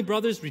 "Finally,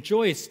 brothers,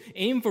 rejoice,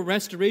 aim for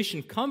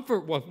restoration,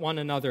 comfort one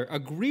another,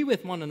 agree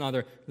with one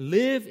another,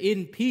 live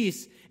in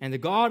peace, and the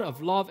God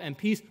of love and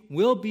peace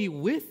will be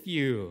with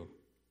you."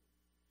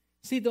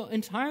 See, the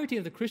entirety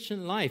of the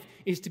Christian life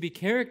is to be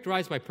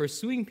characterized by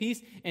pursuing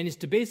peace and is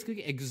to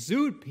basically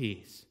exude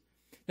peace.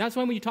 That's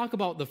why when you talk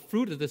about the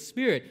fruit of the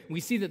Spirit, we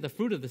see that the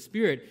fruit of the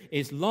Spirit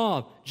is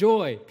love,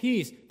 joy,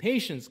 peace,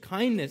 patience,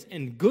 kindness,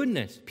 and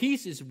goodness.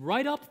 Peace is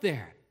right up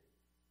there.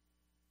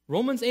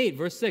 Romans 8,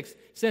 verse 6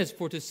 says,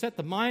 "For to set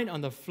the mind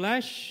on the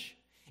flesh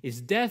is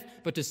death,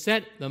 but to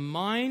set the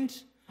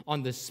mind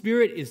on the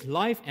Spirit is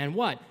life," and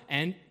what?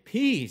 And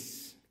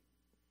peace.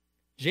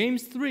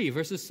 James 3,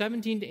 verses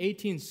 17 to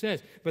 18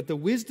 says, "But the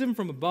wisdom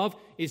from above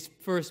is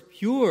first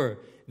pure,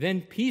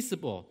 then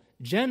peaceable,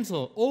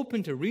 gentle,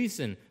 open to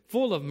reason,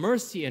 full of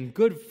mercy and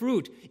good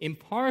fruit,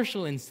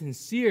 impartial and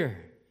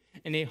sincere.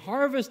 And a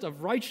harvest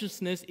of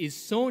righteousness is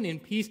sown in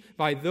peace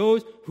by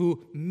those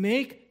who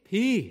make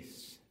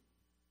peace."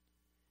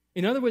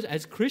 In other words,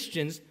 as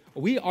Christians,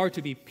 we are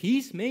to be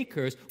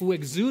peacemakers who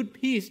exude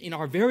peace in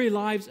our very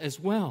lives as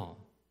well.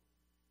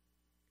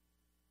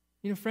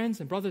 You know, friends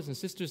and brothers and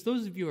sisters,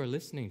 those of you who are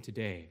listening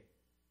today,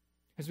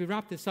 as we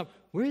wrap this up,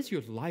 where is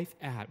your life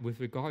at with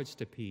regards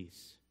to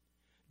peace?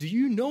 Do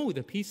you know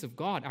the peace of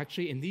God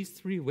actually in these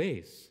three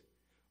ways?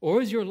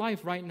 Or is your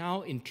life right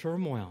now in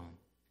turmoil?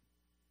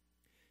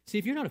 See,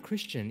 if you're not a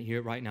Christian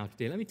here right now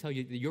today, let me tell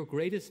you that your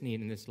greatest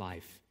need in this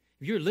life,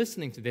 if you're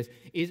listening to this,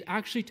 is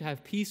actually to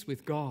have peace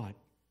with God.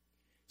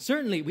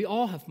 Certainly, we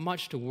all have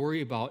much to worry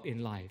about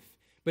in life.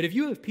 But if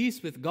you have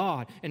peace with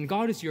God, and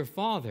God is your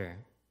Father,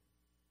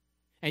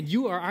 and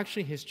you are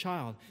actually His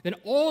child, then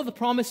all the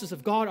promises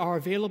of God are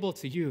available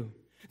to you.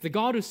 The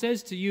God who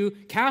says to you,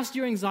 "Cast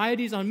your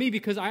anxieties on me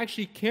because I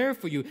actually care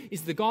for you,"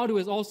 is the God who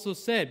has also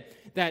said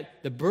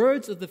that the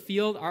birds of the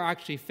field are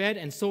actually fed,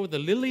 and so the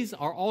lilies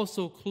are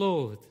also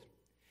clothed.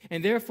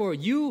 And therefore,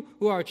 you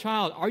who are a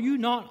child, are you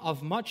not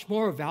of much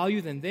more value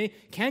than they?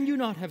 Can you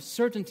not have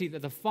certainty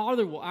that the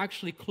Father will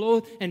actually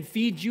clothe and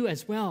feed you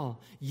as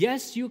well?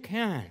 Yes, you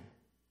can.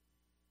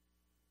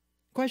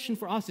 The question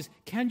for us is,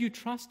 can you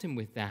trust Him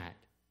with that?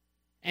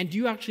 And do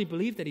you actually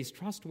believe that He's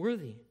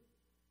trustworthy?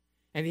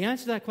 And the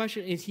answer to that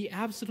question is He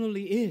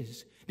absolutely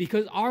is.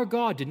 because our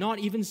God did not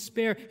even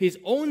spare his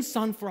own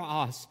Son for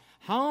us,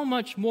 how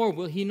much more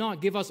will he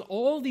not give us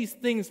all these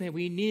things that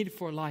we need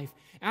for life?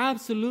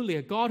 Absolutely,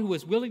 a God who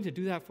is willing to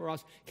do that for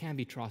us can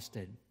be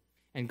trusted.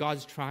 And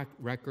God's track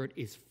record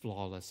is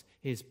flawless.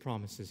 His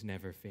promises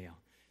never fail.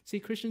 See,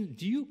 Christians,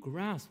 do you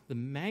grasp the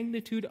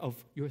magnitude of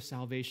your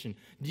salvation?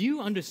 Do you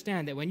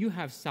understand that when you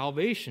have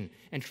salvation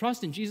and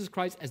trust in Jesus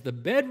Christ as the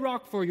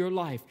bedrock for your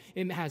life,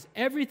 it has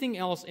everything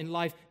else in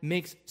life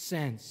makes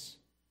sense?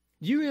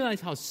 Do you realize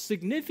how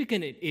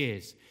significant it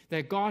is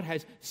that God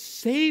has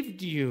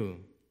saved you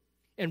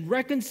and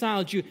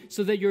reconciled you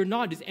so that you're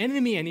not his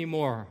enemy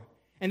anymore,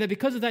 and that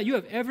because of that you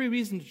have every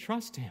reason to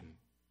trust him?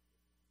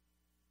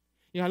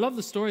 I love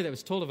the story that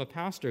was told of a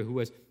pastor who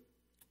was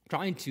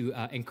trying to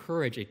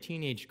encourage a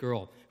teenage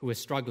girl who was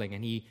struggling,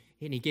 and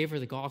he gave her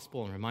the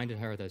gospel and reminded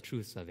her of the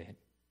truths of it.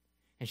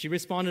 And she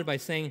responded by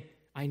saying,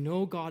 "I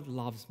know God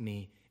loves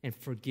me and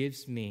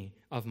forgives me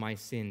of my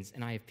sins,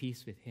 and I have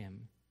peace with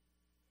him."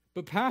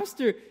 But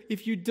pastor,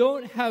 if you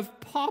don't have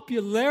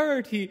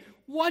popularity,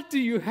 what do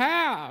you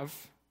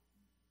have?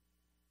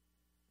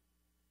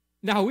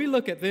 Now we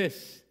look at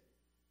this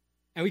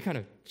and we kind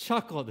of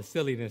chuckle at the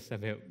silliness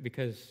of it,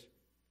 because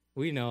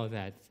we know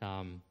that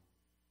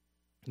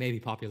maybe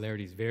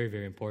popularity is very,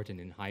 very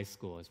important in high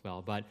school as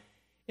well. But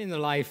in the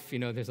life,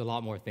 there's a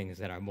lot more things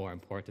that are more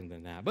important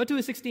than that. But to a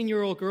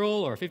 16-year-old girl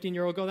or a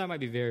 15-year-old girl, that might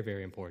be very,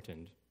 very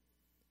important.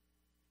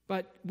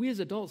 But we as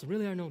adults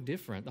really are no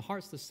different. The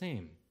heart's the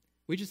same.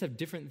 We just have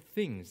different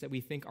things that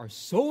we think are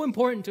so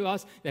important to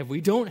us that if we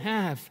don't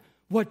have,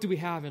 what do we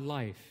have in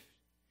life?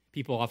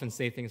 People often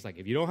say things like,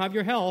 if you don't have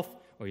your health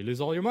or you lose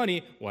all your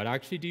money, what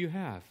actually do you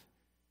have?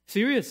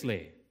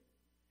 Seriously.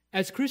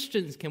 As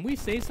Christians, can we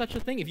say such a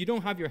thing? If you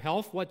don't have your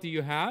health, what do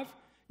you have?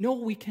 No,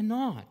 we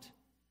cannot.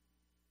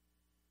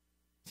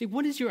 See,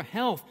 what is your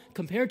health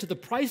compared to the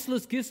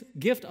priceless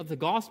gift of the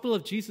gospel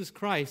of Jesus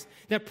Christ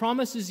that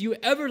promises you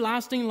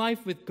everlasting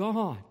life with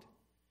God?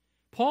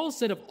 Paul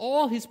said of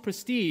all his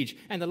prestige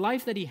and the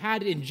life that he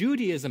had in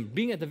Judaism,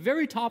 being at the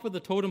very top of the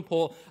totem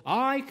pole,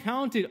 I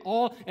count it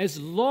all as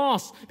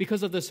loss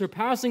because of the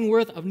surpassing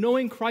worth of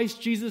knowing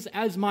Christ Jesus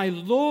as my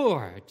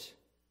Lord.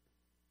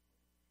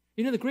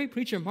 The great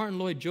preacher Martin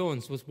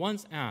Lloyd-Jones was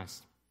once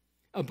asked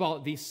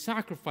about the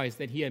sacrifice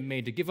that he had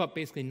made to give up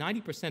basically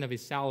 90% of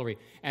his salary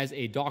as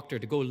a doctor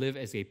to go live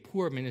as a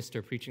poor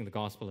minister preaching the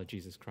gospel of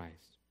Jesus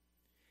Christ.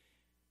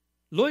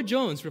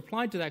 Lloyd-Jones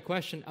replied to that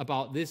question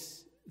about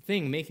this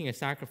thing, making a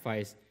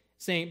sacrifice,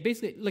 saying,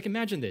 basically,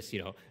 imagine this,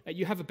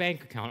 you have a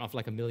bank account of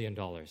 $1 million,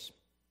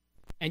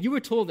 and you were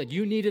told that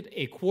you needed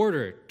a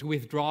quarter to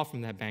withdraw from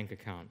that bank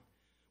account.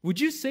 Would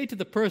you say to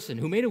the person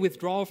who made a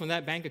withdrawal from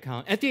that bank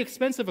account at the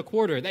expense of a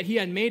quarter that he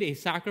had made a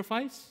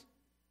sacrifice?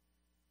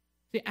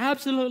 See,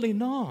 absolutely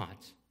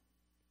not.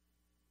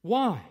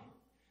 Why?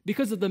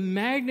 Because of the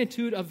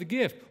magnitude of the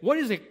gift. What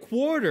is a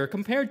quarter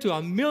compared to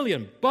 $1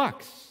 million?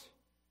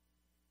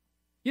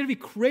 You'd be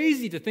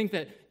crazy to think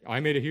that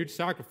I made a huge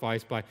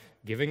sacrifice by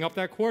giving up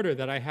that quarter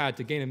that I had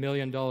to gain $1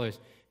 million.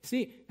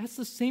 See, that's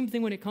the same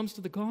thing when it comes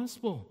to the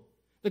gospel.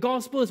 The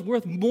gospel is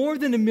worth more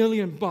than $1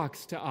 million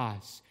to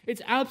us.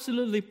 It's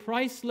absolutely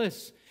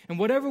priceless. And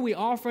whatever we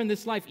offer in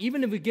this life,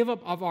 even if we give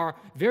up of our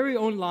very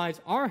own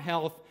lives, our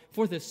health,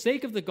 for the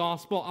sake of the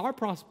gospel, our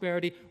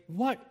prosperity,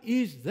 what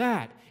is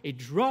that? A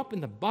drop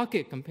in the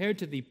bucket compared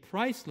to the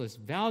priceless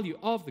value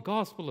of the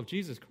gospel of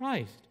Jesus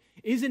Christ.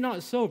 Is it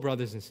not so,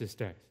 brothers and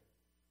sisters?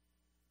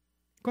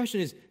 The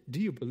question is,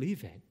 do you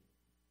believe it?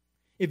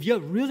 If you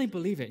really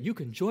believe it, you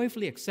can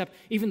joyfully accept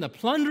even the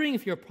plundering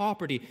of your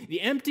property,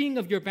 the emptying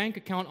of your bank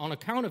account on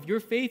account of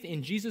your faith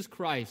in Jesus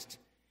Christ,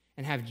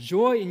 and have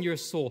joy in your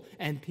soul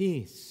and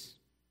peace.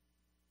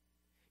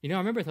 I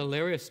remember a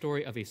hilarious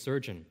story of a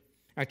surgeon,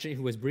 actually,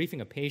 who was briefing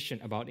a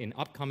patient about an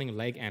upcoming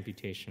leg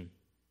amputation.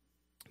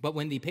 But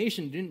when the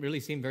patient didn't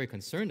really seem very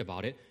concerned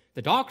about it,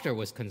 the doctor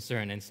was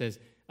concerned and says,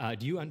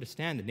 do you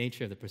understand the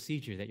nature of the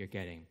procedure that you're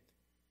getting?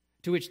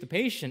 To which the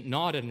patient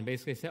nodded and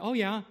basically said, oh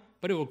yeah,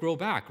 but it will grow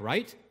back,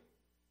 right?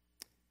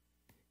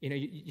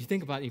 You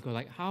think about it, you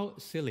go how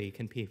silly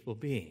can people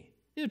be?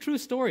 These are true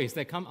stories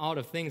that come out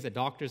of things that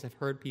doctors have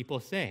heard people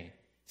say.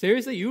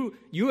 Seriously,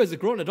 you as a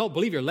grown adult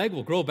believe your leg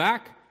will grow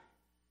back?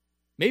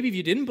 Maybe if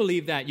you didn't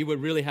believe that, you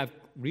would really have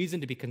reason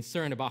to be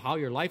concerned about how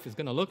your life is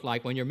going to look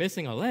like when you're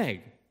missing a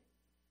leg.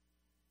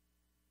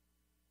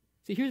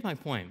 See, here's my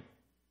point.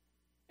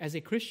 As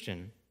a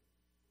Christian,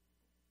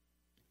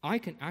 I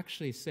can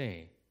actually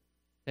say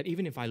that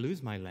even if I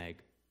lose my leg,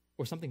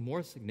 or something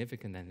more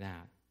significant than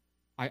that,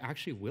 I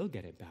actually will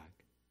get it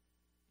back.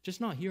 Just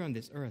not here on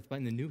this earth, but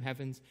in the new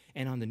heavens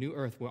and on the new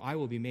earth where I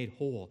will be made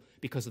whole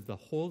because of the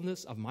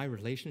wholeness of my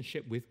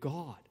relationship with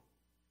God.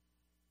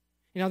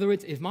 In other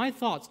words, if my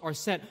thoughts are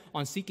set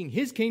on seeking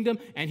His kingdom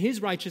and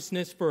His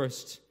righteousness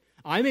first,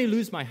 I may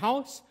lose my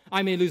house,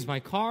 I may lose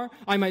my car,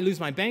 I might lose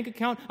my bank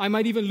account, I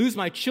might even lose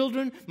my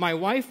children, my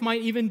wife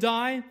might even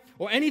die,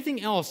 or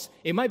anything else,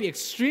 it might be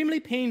extremely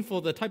painful,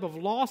 the type of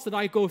loss that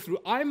I go through.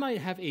 I might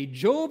have a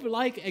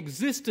Job-like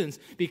existence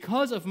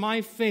because of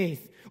my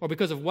faith or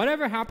because of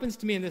whatever happens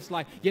to me in this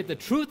life. Yet the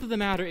truth of the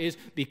matter is,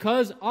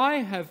 because I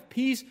have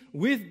peace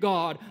with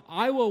God,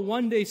 I will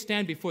one day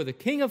stand before the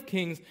King of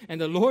Kings and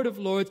the Lord of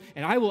Lords,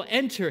 and I will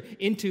enter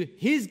into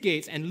His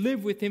gates and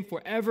live with Him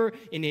forever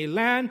in a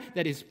land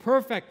that is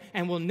perfect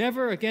and will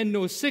never again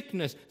know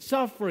sickness,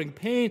 suffering,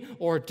 pain,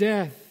 or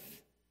death.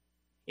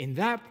 In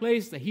that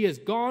place that He has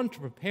gone to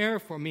prepare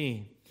for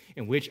me,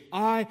 in which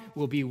I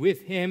will be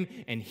with Him,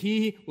 and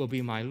He will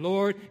be my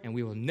Lord, and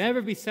we will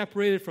never be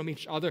separated from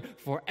each other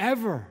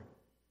forever.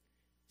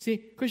 See,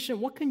 Christian,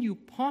 what can you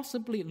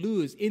possibly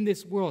lose in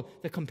this world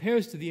that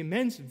compares to the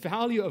immense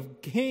value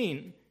of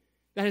gain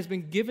that has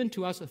been given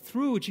to us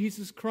through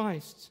Jesus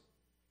Christ?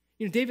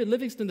 You know, David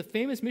Livingstone, the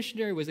famous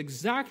missionary, was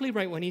exactly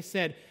right when he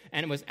said,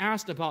 and was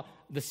asked about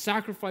the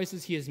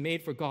sacrifices he has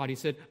made for God. He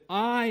said,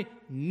 I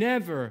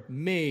never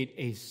made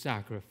a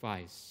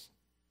sacrifice.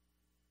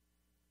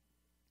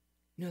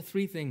 You know,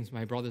 3 things,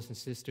 my brothers and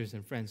sisters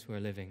and friends who are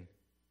living.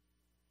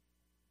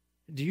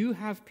 Do you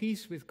have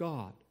peace with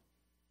God?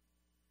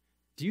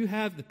 Do you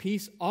have the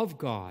peace of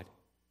God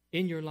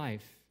in your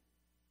life?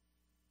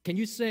 Can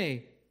you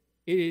say,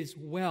 it is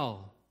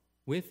well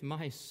with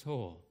my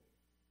soul,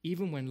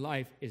 even when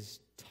life is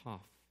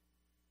tough?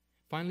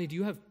 Finally, do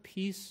you have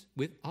peace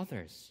with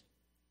others?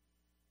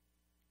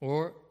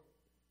 Or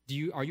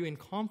are you in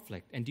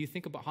conflict? And do you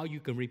think about how you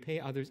can repay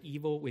others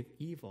evil with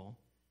evil?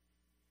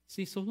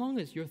 See, so long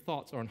as your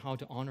thoughts are on how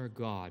to honor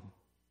God,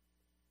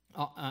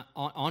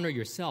 honor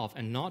yourself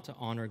and not to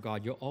honor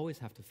God, you'll always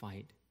have to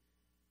fight.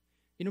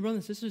 You know, brothers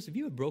and sisters, if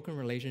you have broken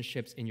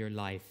relationships in your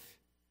life,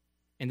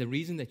 and the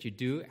reason that you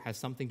do has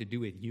something to do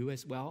with you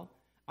as well,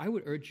 I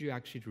would urge you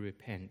actually to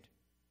repent.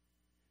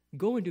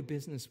 Go and do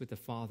business with the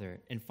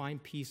Father and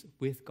find peace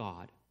with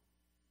God.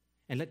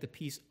 And let the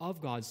peace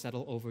of God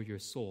settle over your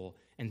soul,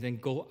 and then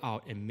go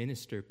out and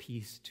minister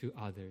peace to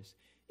others.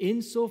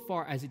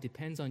 Insofar as it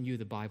depends on you,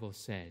 the Bible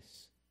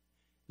says,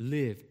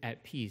 live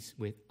at peace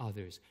with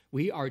others.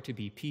 We are to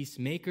be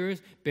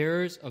peacemakers,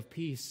 bearers of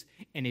peace.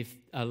 And if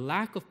a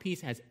lack of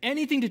peace has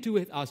anything to do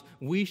with us,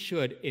 we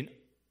should, in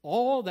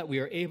all that we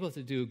are able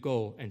to do,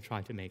 go and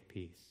try to make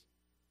peace.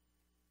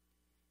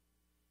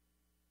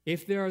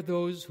 If there are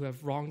those who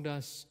have wronged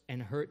us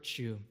and hurt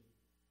you,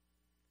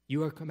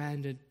 you are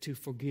commanded to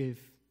forgive,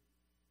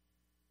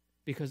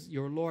 because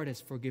your Lord has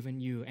forgiven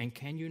you. And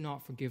can you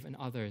not forgive in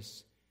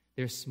others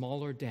their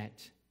smaller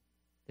debt,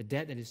 the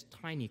debt that is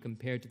tiny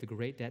compared to the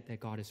great debt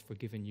that God has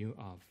forgiven you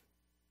of?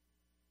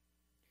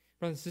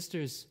 Brothers and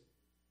sisters,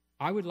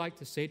 I would like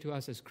to say to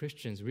us as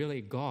Christians,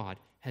 really, God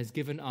has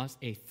given us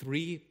a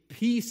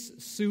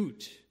 3-piece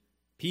suit,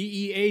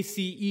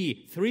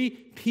 P-E-A-C-E,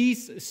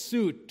 3-piece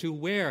suit to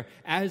wear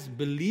as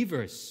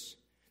believers.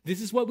 This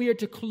is what we are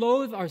to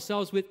clothe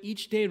ourselves with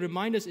each day and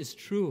remind us is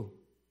true.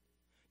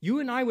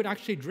 You and I would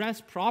actually dress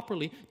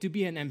properly to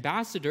be an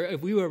ambassador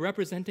if we were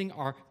representing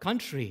our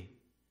country.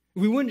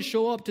 We wouldn't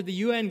show up to the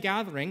UN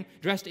gathering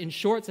dressed in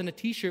shorts and a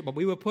t-shirt, but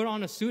we would put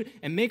on a suit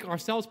and make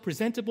ourselves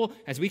presentable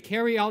as we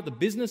carry out the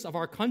business of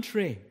our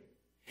country.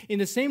 In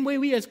the same way,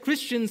 we as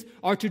Christians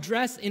are to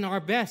dress in our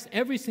best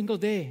every single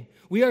day.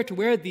 We are to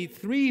wear the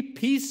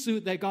 3-piece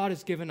suit that God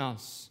has given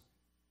us.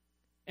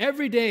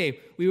 Every day,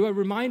 we will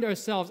remind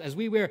ourselves as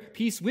we wear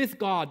peace with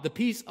God, the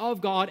peace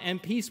of God,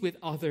 and peace with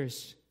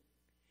others.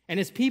 And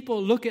as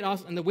people look at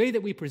us and the way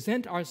that we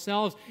present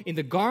ourselves in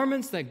the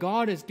garments that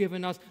God has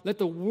given us, let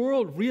the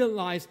world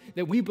realize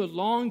that we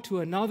belong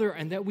to another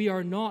and that we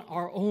are not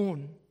our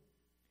own.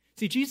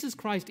 See, Jesus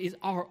Christ is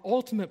our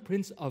ultimate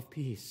Prince of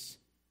Peace.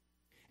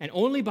 And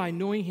only by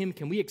knowing Him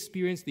can we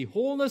experience the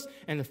wholeness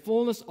and the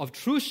fullness of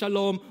true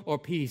shalom or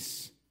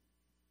peace,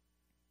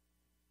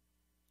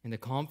 and the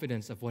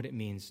confidence of what it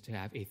means to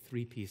have a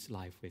 3-piece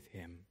life with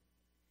Him,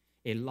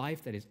 a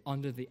life that is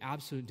under the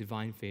absolute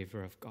divine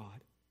favor of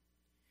God.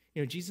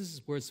 You know,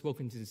 Jesus' words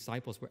spoken to the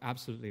disciples were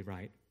absolutely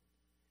right.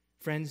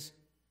 Friends,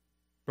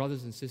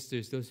 brothers and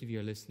sisters, those of you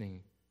who are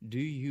listening, do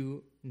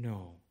you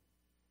know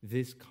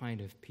this kind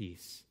of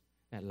peace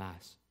that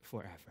lasts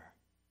forever?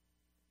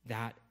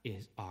 That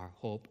is our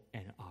hope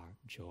and our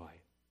joy.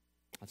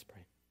 Let's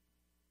pray.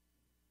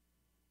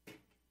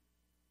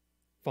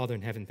 Father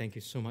in heaven, thank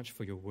you so much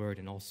for your word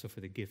and also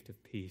for the gift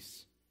of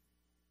peace.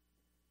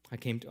 I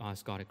came to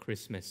ask God at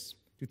Christmas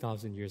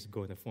 2,000 years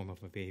ago in the form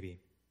of a baby.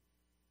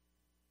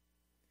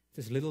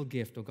 This little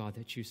gift, oh God,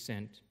 that you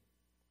sent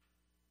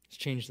has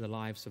changed the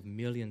lives of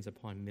millions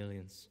upon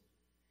millions,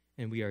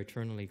 and we are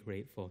eternally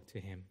grateful to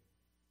Him.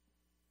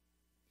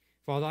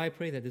 Father, I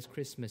pray that this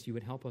Christmas you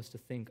would help us to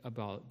think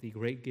about the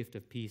great gift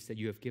of peace that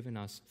you have given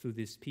us through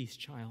this peace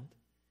child.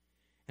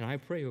 And I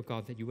pray, oh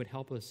God, that you would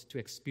help us to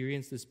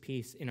experience this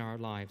peace in our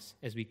lives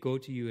as we go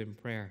to you in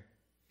prayer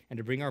and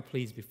to bring our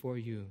pleas before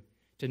you,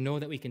 to know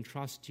that we can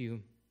trust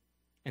you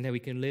and that we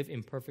can live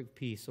in perfect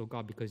peace, oh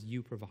God, because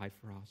you provide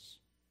for us.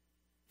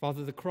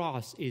 Father, the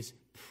cross is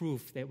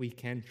proof that we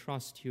can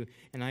trust you.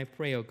 And I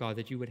pray, oh God,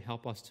 that you would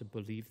help us to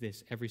believe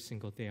this every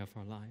single day of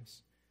our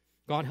lives.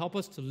 God, help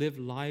us to live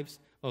lives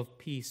of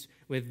peace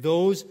with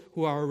those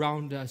who are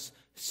around us,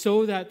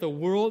 so that the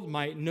world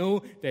might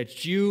know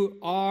that you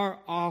are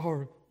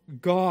our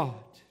God.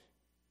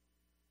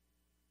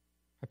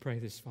 I pray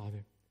this,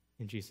 Father,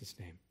 in Jesus'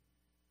 name.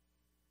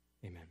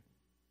 Amen.